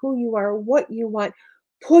faith in who you are, what you want.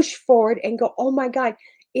 Push forward and go, oh my God,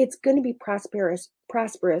 it's going to be prosperous.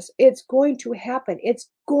 It's going to happen. It's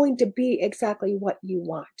going to be exactly what you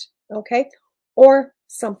want. Okay? Or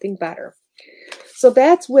something better. So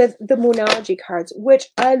that's with the Moonology cards, which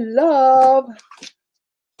I love.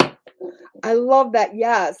 I love that.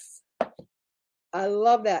 Yes. I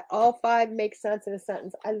love that. All 5 make sense in a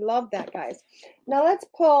sentence. I love that, guys. Now let's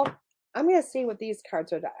pull. I'm going to see what these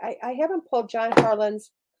cards are. I haven't pulled John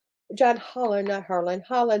Holland's.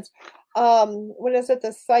 What is it?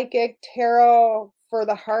 The Psychic Tarot for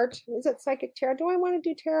the Heart. Is it Psychic Tarot? Do I want to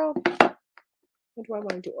do tarot? Or do I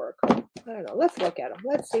want to do Oracle? I don't know. Let's look at them.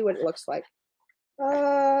 Let's see what it looks like.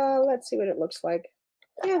 Let's see what it looks like.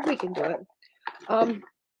 Yeah, we can do it.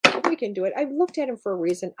 We can do it. I've looked at him for a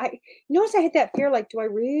reason. I noticed I had that fear, like, do I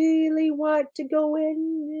really want to go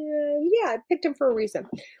in? Yeah, I picked him for a reason.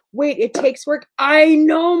 Wait, it takes work. I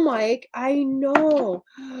know, Mike. I know.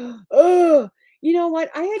 You know what?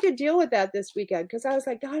 I had to deal with that this weekend because I was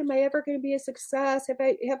like, God, am I ever going to be a success? Have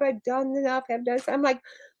I done enough? Have done? I'm like,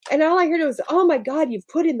 and all I heard was, oh my God, you've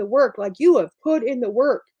put in the work. Like you have put in the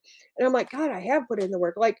work. And I'm like, God, I have put in the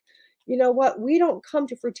work. Like, you know what? We don't come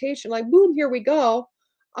to fruition. Like, boom, here we go.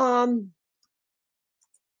 Um,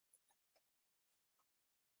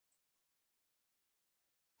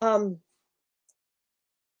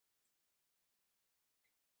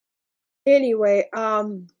 anyway,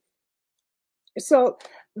 so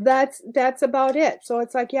that's about it. So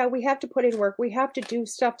it's like, yeah, we have to put in work. We have to do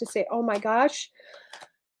stuff to say, oh my gosh,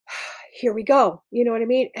 here we go. You know what I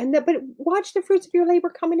mean? And but watch the fruits of your labor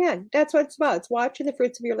coming in. That's what it's about. It's watching the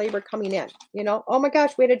fruits of your labor coming in. You know, oh my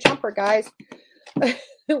gosh, we had a jumper, guys.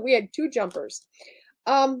 We had 2 jumpers.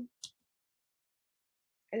 And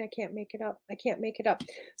I can't make it up. I can't make it up.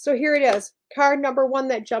 So here it is. Card number 1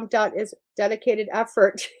 that jumped out is dedicated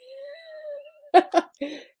effort.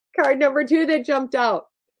 Card number 2 that jumped out,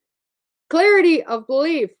 clarity of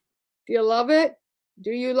belief. Do you love it?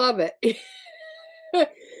 Do you love it?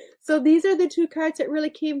 So these are the 2 cards that really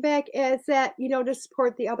came back as that, you know, to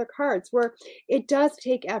support the other cards, where it does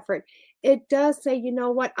take effort. It does say, you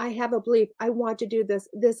know what, I have a belief. I want to do this.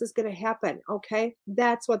 This is going to happen. Okay.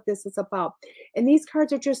 That's what this is about. And these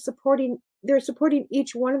cards are just supporting, they're supporting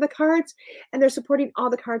each one of the cards, and they're supporting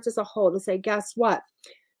all the cards as a whole to say, guess what?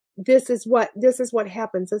 This is what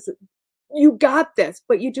happens. You got this,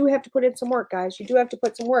 but you do have to put in some work, guys. You do have to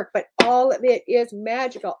put some work, but all of it is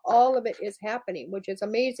magical. All of it is happening, which is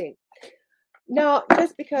amazing. Now,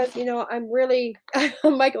 just because, you know, I'm really,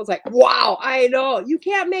 Michael's like, wow, I know. You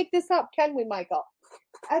can't make this up, can we, Michael?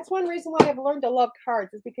 That's one reason why I've learned to love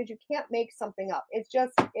cards, is because you can't make something up. It's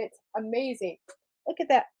just, it's amazing. Look at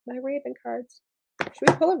that, my Raven cards. Should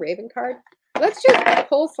we pull a Raven card? Let's just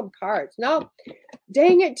pull some cards. No,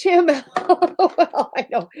 dang it, Tim. Well, I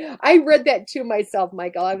know. I read that to myself,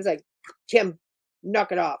 Michael. I was like, Tim,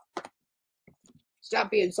 knock it off.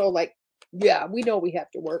 Stop being so like, yeah, we know we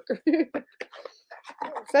have to work.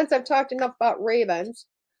 Since I've talked enough about ravens,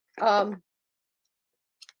 and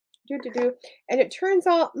it turns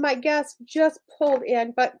out my guest just pulled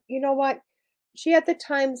in, but you know what? She had the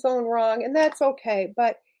time zone wrong, and that's okay.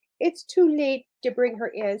 But it's too late to bring her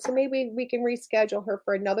in, so maybe we can reschedule her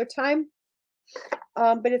for another time.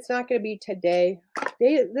 But it's not going to be today.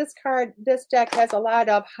 This deck has a lot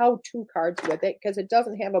of how-to cards with it because it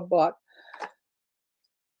doesn't have a book.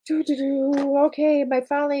 Okay, am I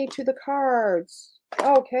finally to the cards?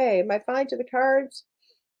 Okay, am I finally to the cards?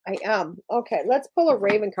 I am. Okay, let's pull a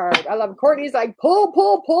Raven card. I love it. Courtney's like, pull,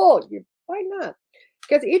 pull, pull. Why not?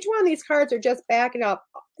 Because each one of these cards are just backing up.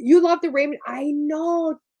 You love the Raven. I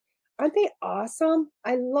know. Aren't they awesome?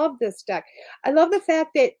 I love this deck. I love the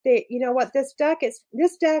fact that you know what, this deck is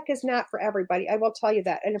not for everybody. I will tell you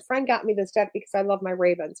that. And a friend got me this deck because I love my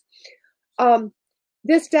Ravens.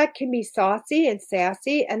 This deck can be saucy and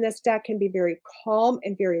sassy, and this deck can be very calm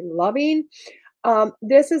and very loving.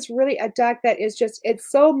 This is really a deck that is just, it's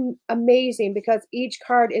so amazing because each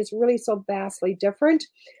card is really so vastly different.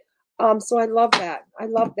 So I love that.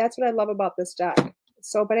 That's what I love about this deck.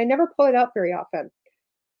 So, but I never pull it out very often.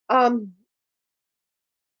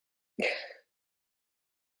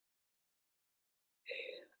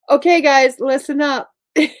 Okay, guys, listen up.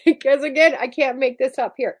 Because again, I can't make this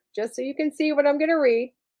up here. Just so you can see what I'm going to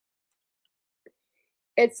read.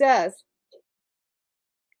 It says,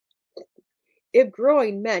 if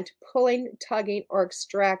growing meant pulling, tugging, or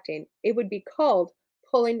extracting, it would be called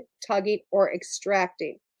pulling, tugging, or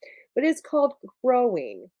extracting. But it's called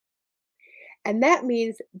growing. And that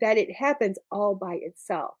means that it happens all by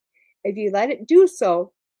itself. If you let it do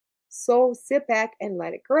so sit back and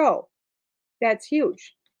let it grow. That's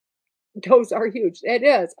huge. Those are huge. It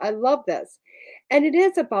is. I love this. And it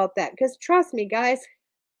is about that because trust me, guys.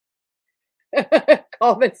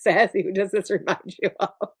 Calvin Sassy, who does this remind you of?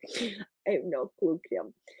 I have no clue,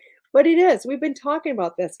 Kim. But it is. We've been talking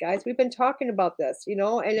about this, guys. We've been talking about this, you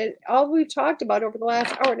know, and all we've talked about over the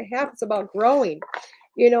last hour and a half is about growing.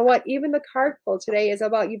 You know what? Even the card pull today is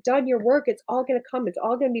about you've done your work. It's all going to come. It's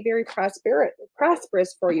all going to be very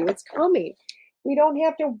prosperous for you. It's coming. We don't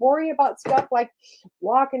have to worry about stuff like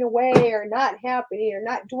walking away or not happening or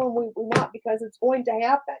not doing what we want because it's going to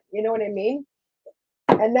happen. You know what I mean?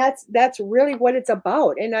 And that's really what it's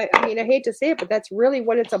about. And I mean, I hate to say it, but that's really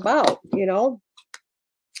what it's about, you know?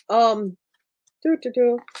 And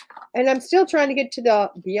I'm still trying to get to the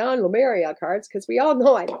Beyond Lemuria cards because we all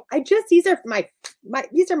know these are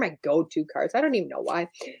my go-to cards. I don't even know why,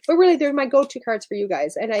 but really they're my go-to cards for you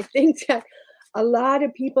guys. And I think that A lot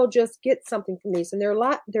of people just get something from these, and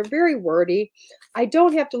they're very wordy. I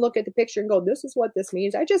don't have to look at the picture and go, this is what this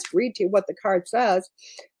means. I just read to you what the card says.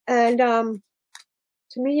 And to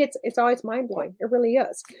me, it's always mind-blowing. It really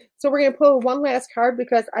is. So we're going to pull one last card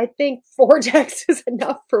because I think 4 decks is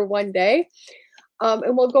enough for one day.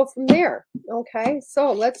 And we'll go from there. Okay,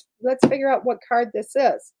 so let's figure out what card this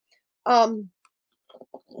is.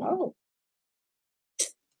 Oh,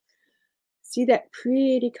 see that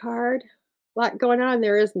pretty card? A lot going on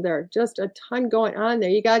there, isn't there? Just a ton going on there.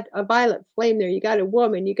 You got a violet flame there. You got a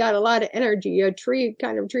woman. You got a lot of energy. A tree,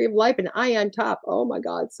 kind of tree of life, an eye on top. Oh my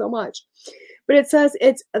God, so much. But it says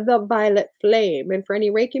it's the violet flame. And for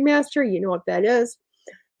any Reiki master, you know what that is.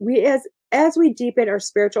 We, as we deepen our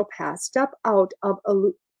spiritual path, step out of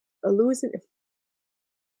illusion.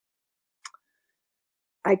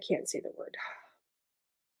 I can't say the word.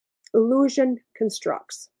 Illusion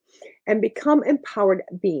constructs and become empowered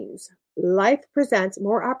beings. Life presents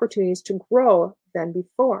more opportunities to grow than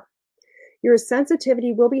before. Your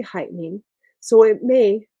sensitivity will be heightening, so it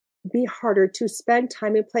may be harder to spend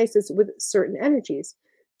time in places with certain energies.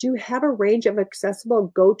 Do you have a range of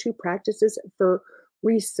accessible go-to practices for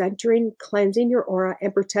recentering, cleansing your aura,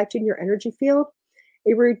 and protecting your energy field?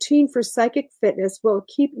 A routine for psychic fitness will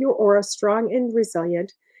keep your aura strong and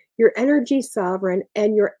resilient, your energy sovereign,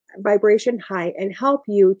 and your vibration high, and help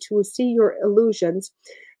you to see through illusions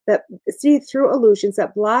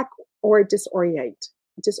that block or disorient.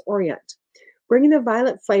 Bringing the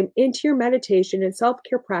violet flame into your meditation and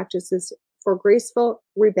self-care practices for graceful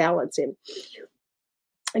rebalancing.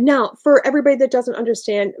 Now, for everybody that doesn't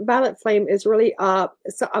understand, violet flame is really a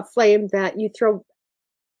flame that you throw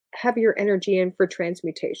heavier energy in for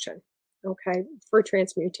transmutation. Okay, for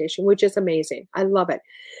transmutation, which is amazing. I love it.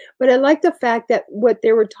 But I like the fact that what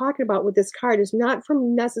they were talking about with this card is not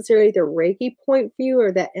from necessarily the Reiki point of view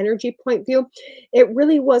or that energy point of view. It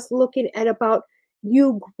really was looking at about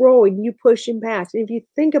you growing, you pushing past. And if you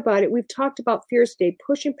think about it, we've talked about fears today,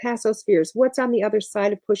 pushing past those fears. What's on the other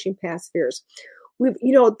side of pushing past fears?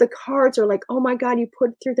 The cards are like, oh my God, you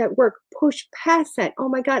put through that work, push past that. Oh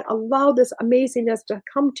my God, allow this amazingness to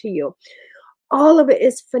come to you. All of it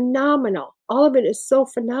is phenomenal. All of it is so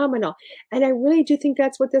phenomenal. And I really do think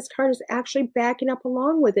that's what this card is actually backing up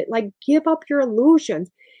along with it. Like, give up your illusions.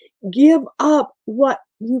 Give up what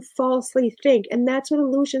you falsely think. And that's what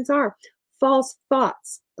illusions are. False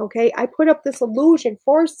thoughts. Okay. I put up this illusion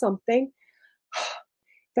for something.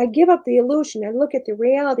 If I give up the illusion, I look at the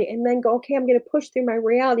reality and then go, okay, I'm going to push through my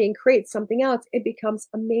reality and create something else. It becomes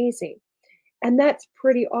amazing. And that's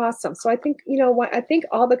pretty awesome. So I think, I think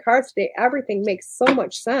all the cards today, everything makes so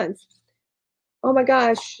much sense. Oh my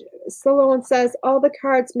gosh. Solon says, all the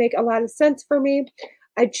cards make a lot of sense for me.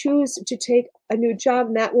 I choose to take a new job,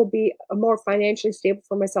 and that will be more financially stable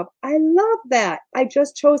for myself. I love that. I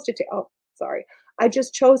just chose to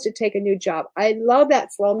take a new job. I love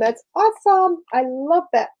that, Sloan. That's awesome. I love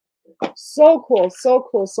that. So cool, so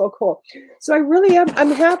cool, so cool. So I really am,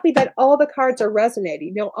 I'm happy that all the cards are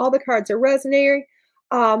resonating. All the cards are resonating.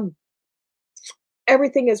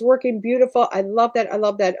 Everything is working beautiful. I love that. I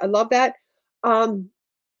love that. I love that.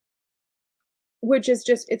 Which is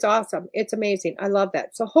just, it's awesome. It's amazing. I love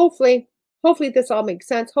that. So hopefully this all makes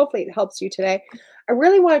sense. Hopefully it helps you today. I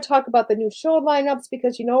really want to talk about the new show lineups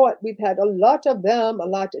because you know what? We've had a lot of them, a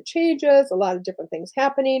lot of changes, a lot of different things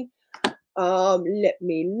happening. Let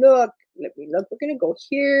me look. We're going to go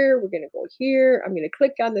here. We're going to go here. I'm going to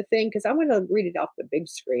click on the thing because I'm going to read it off the big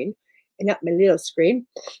screen and not my little screen.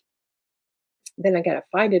 Then I got to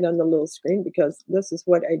find it on the little screen because this is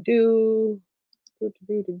what I do. What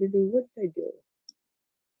did I do?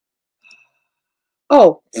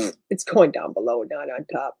 Oh, it's going down below, not on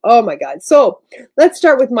top. Oh my God. So let's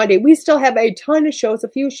start with Monday. We still have a ton of shows. A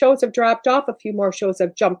few shows have dropped off. A few more shows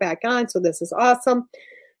have jumped back on. So this is awesome.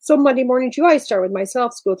 So Monday mornings, you always start with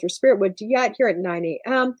myself, School Through Spirit with DeEtte here at 9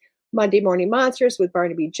 a.m. Monday Morning Monsters with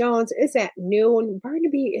Barnaby Jones is at noon.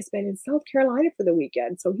 Barnaby has been in South Carolina for the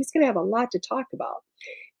weekend, so he's going to have a lot to talk about.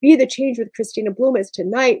 Be the Change with Christina Bloom is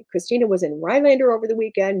tonight. Christina was in Rhinelander over the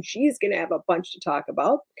weekend. She's going to have a bunch to talk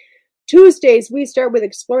about. Tuesdays, we start with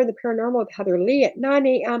Exploring the Paranormal with Heather Lee at 9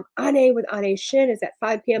 a.m. Ane with Ane Shin is at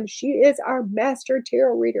 5 p.m. She is our master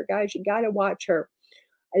tarot reader, guys. You got to watch her.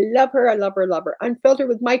 I love her. I love her. Love her. Unfiltered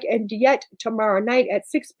with Mike and DeEtte tomorrow night at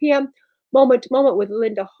 6 p.m. Moment to Moment with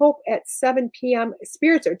Linda Hope at 7 p.m.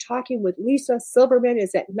 Spirits Are Talking with Lisa Silverman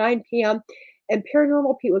is at 9 p.m. And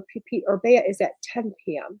Paranormal Pete with Pete Orbea is at 10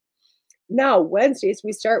 p.m. Now, Wednesdays,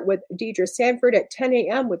 we start with Deidre Sanford at 10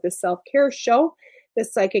 a.m. with the Self-Care Show. The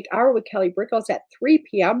Psychic Hour with Kelly Brickles at 3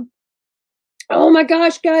 p.m. Oh my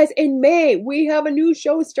gosh, guys, in May, we have a new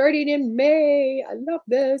show starting in May. I love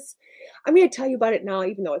this. I'm going to tell you about it now,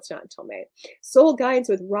 even though it's not until May. Soul Guides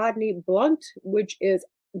with Rodney Blunt, which is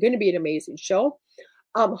going to be an amazing show.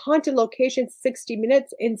 Haunted Location 60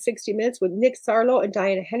 Minutes in 60 Minutes with Nick Sarlo and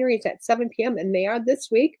Diana Henry. It's at 7 p.m. and they are this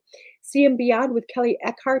week. See 'em Beyond with Kelly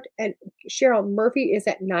Eckhart and Cheryl Murphy is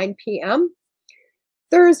at 9 p.m.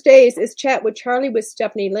 Thursdays is Chat with Charlie with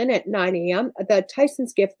Stephanie Lynn at 9 a.m. The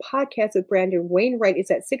Tyson's Gift podcast with Brandon Wainwright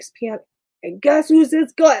is at 6 p.m. And guess who's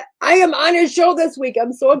this guy? I am on his show this week.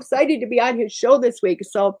 I'm so excited to be on his show this week.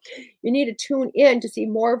 So you need to tune in to see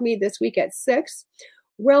more of me this week at 6.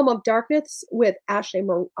 Realm of Darkness with Ashley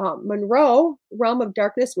Monroe. Realm of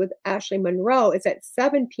Darkness with Ashley Monroe is at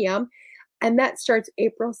 7 p.m. And that starts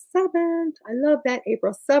April 7th. I love that.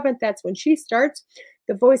 April 7th. That's when she starts.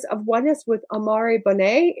 The Voice of Oneness with Amari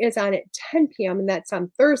Bonet is on at 10 p.m. and that's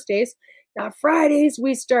on Thursdays. Now Fridays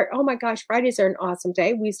we start, oh my gosh, Fridays are an awesome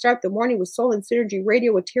day. We start the morning with Soul and Synergy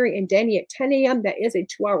Radio with Terry and Danny at 10 a.m. That is a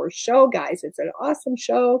 2-hour show, guys. It's an awesome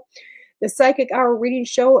show. The Psychic Hour Reading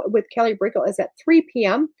Show with Kelly Brickle is at 3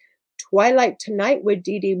 p.m. Twilight Tonight with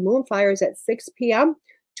Dee Dee Moonfire is at 6 p.m.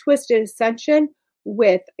 Twisted Ascension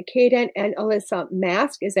with Kaden and Alyssa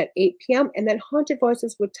Mask is at 8 p.m. And then Haunted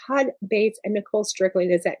Voices with Todd Bates and Nicole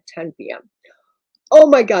Strickland is at 10 p.m. Oh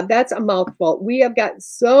my God, that's a mouthful. We have got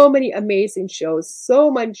so many amazing shows,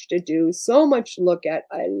 so much to do, so much to look at.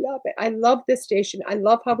 I love it. I love this station. I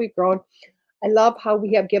love how we've grown. I love how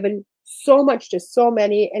we have given so much to so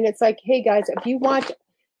many. And it's like, hey guys, if you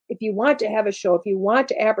want to have a show, if you want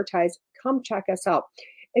to advertise, come check us out.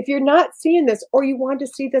 If you're not seeing this or you want to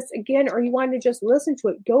see this again or you want to just listen to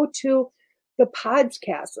it, go to the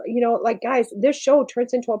podcast. You know, like guys, this show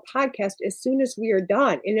turns into a podcast as soon as we are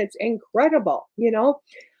done and it's incredible, you know.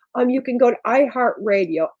 You can go to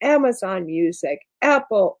iHeartRadio, Amazon Music,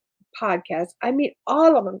 Apple Podcasts. I mean,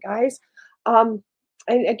 all of them, guys. And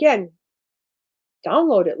again,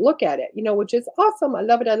 download it, look at it, you know, which is awesome. I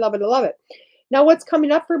love it. I love it. I love it. Now, what's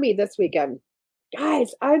coming up for me this weekend?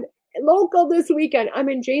 Guys, I'm local this weekend. I'm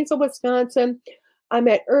in Janesville, Wisconsin. I'm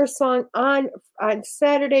at Earth Song on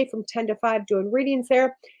Saturday from 10 to 5 doing readings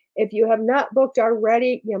there. If you have not booked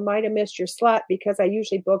already, you might have missed your slot because I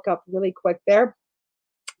usually book up really quick there.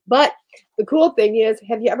 But the cool thing is,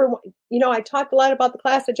 have you ever, you know, I talked a lot about the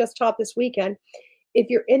class I just taught this weekend. If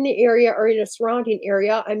you're in the area or in a surrounding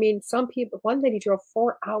area, I mean, some people, one lady drove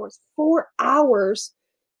 4 hours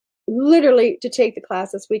literally to take the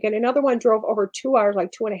class this weekend. Another one drove over 2 hours,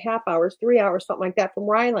 like 2.5 hours, 3 hours, something like that from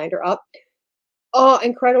Rhinelander up. Oh,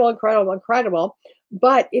 incredible, incredible, incredible.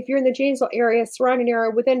 But if you're in the Janesville area, surrounding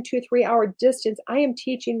area, within 2-3 hour distance, I am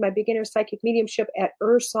teaching my beginner psychic mediumship at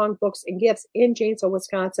Earth Song Books and Gifts in Janesville,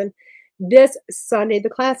 Wisconsin this Sunday. The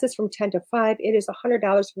class is from 10 to 5. It is $100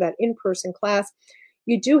 for that in-person class.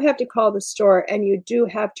 You do have to call the store and you do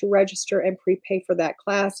have to register and prepay for that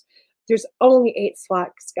class. There's only 8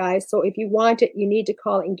 slots, guys. So if you want it, you need to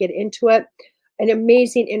call and get into it. An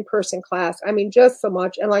amazing in-person class. I mean, just so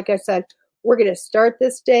much. And like I said, we're going to start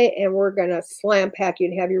this day and we're going to slam pack you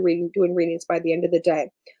and have you doing readings by the end of the day.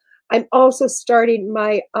 I'm also starting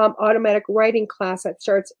my automatic writing class that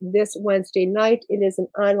starts this Wednesday night. It is an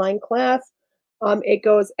online class. It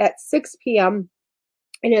goes at 6 p.m.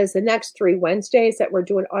 and it is the next 3 Wednesdays that we're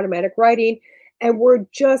doing automatic writing. And we're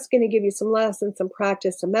just going to give you some lessons, some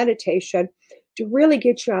practice, some meditation to really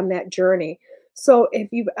get you on that journey. So if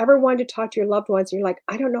you've ever wanted to talk to your loved ones and you're like,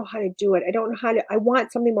 I don't know how to do it. I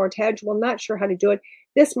want something more tangible. I'm not sure how to do it.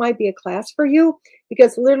 This might be a class for you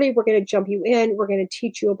because literally we're going to jump you in. We're going to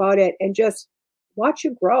teach you about it and just watch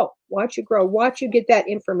you grow, watch you get that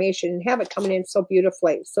information and have it coming in so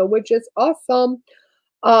beautifully. So, which is awesome.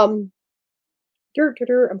 I'm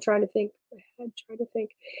trying to think.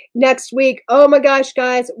 Next week, oh my gosh,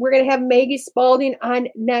 guys, we're going to have Maggie Spalding on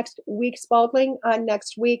next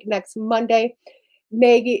week. Next Monday.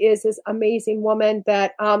 Maggie is this amazing woman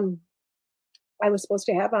that I was supposed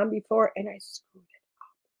to have on before, and I screwed it up.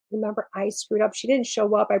 Remember, I screwed up. She didn't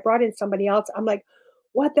show up. I brought in somebody else. I'm like,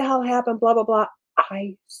 what the hell happened? Blah, blah, blah.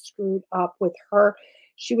 I screwed up with her.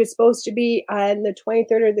 She was supposed to be on the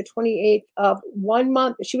 23rd or the 28th of 1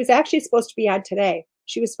 month. She was actually supposed to be on today.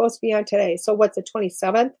 So what's the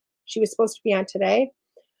 27th? She was supposed to be on today.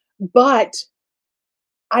 But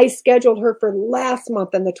I scheduled her for last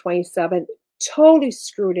month on the 27th. Totally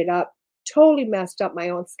screwed it up. Totally messed up my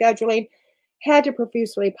own scheduling. Had to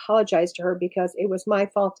profusely apologize to her because it was my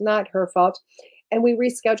fault, not her fault. And we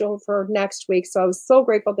rescheduled for next week. So I was so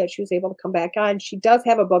grateful that she was able to come back on. She does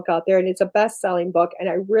have a book out there and it's a best-selling book. And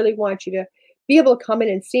I really want you to be able to come in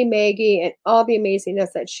and see Maggie and all the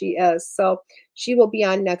amazingness that she is. So she will be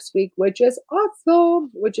on next week, which is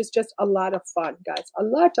awesome, which is just a lot of fun, guys, a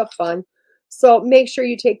lot of fun. So make sure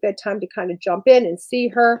you take that time to kind of jump in and see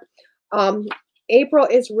her. April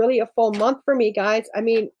is really a full month for me, guys. I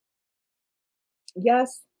mean,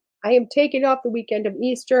 yes, I am taking off the weekend of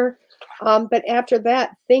Easter, but after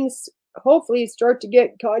that, things hopefully start to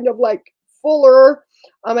get kind of like fuller.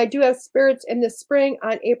 I do have Spirits in the Spring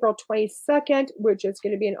on April 22nd, which is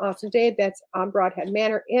going to be an awesome day. That's on Broadhead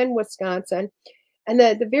Manor in Wisconsin. And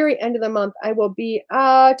then at the very end of the month, I will be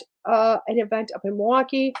at an event up in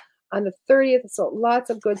Milwaukee on the 30th. So lots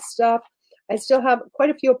of good stuff. I still have quite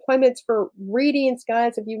a few appointments for readings,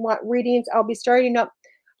 guys. If you want readings, I'll be starting up.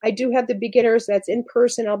 I do have the beginners that's in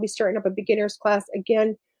person. I'll be starting up a beginners class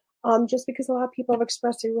again, just because a lot of people have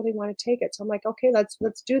expressed they really want to take it. So I'm like, okay, let's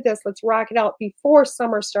do this. Let's rock it out before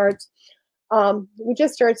summer starts. We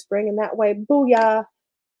just started spring, and that way, booyah,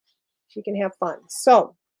 you can have fun.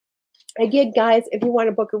 So again, guys, if you want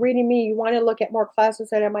to book a reading me, you want to look at more classes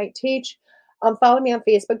that I might teach, follow me on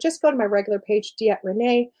Facebook. Just go to my regular page, DeEtte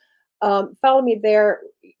Ranae. Follow me there.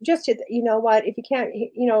 Just hit, you know what, if you can't,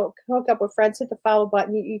 hook up with friends, hit the follow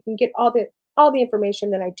button. You can get all the information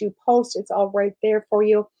that I do post. It's all right there for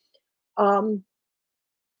you. And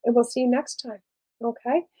we'll see you next time.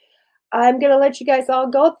 Okay. I'm going to let you guys all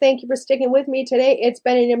go. Thank you for sticking with me today. It's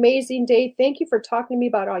been an amazing day. Thank you for talking to me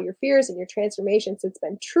about all your fears and your transformations. It's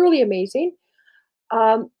been truly amazing.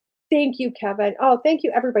 Thank you, Kevin. Oh, thank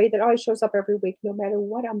you, everybody that always shows up every week, no matter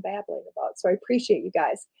what I'm babbling about. So I appreciate you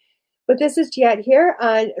guys. But this is DeEtte here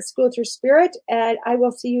on School Through Spirit, and I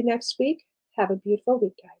will see you next week. Have a beautiful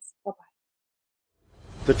week, guys. Bye-bye.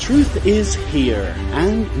 The truth is here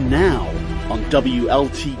and now on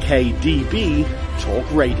WLTKDB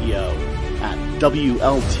Talk Radio at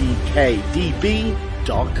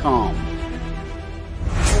WLTKDB.com.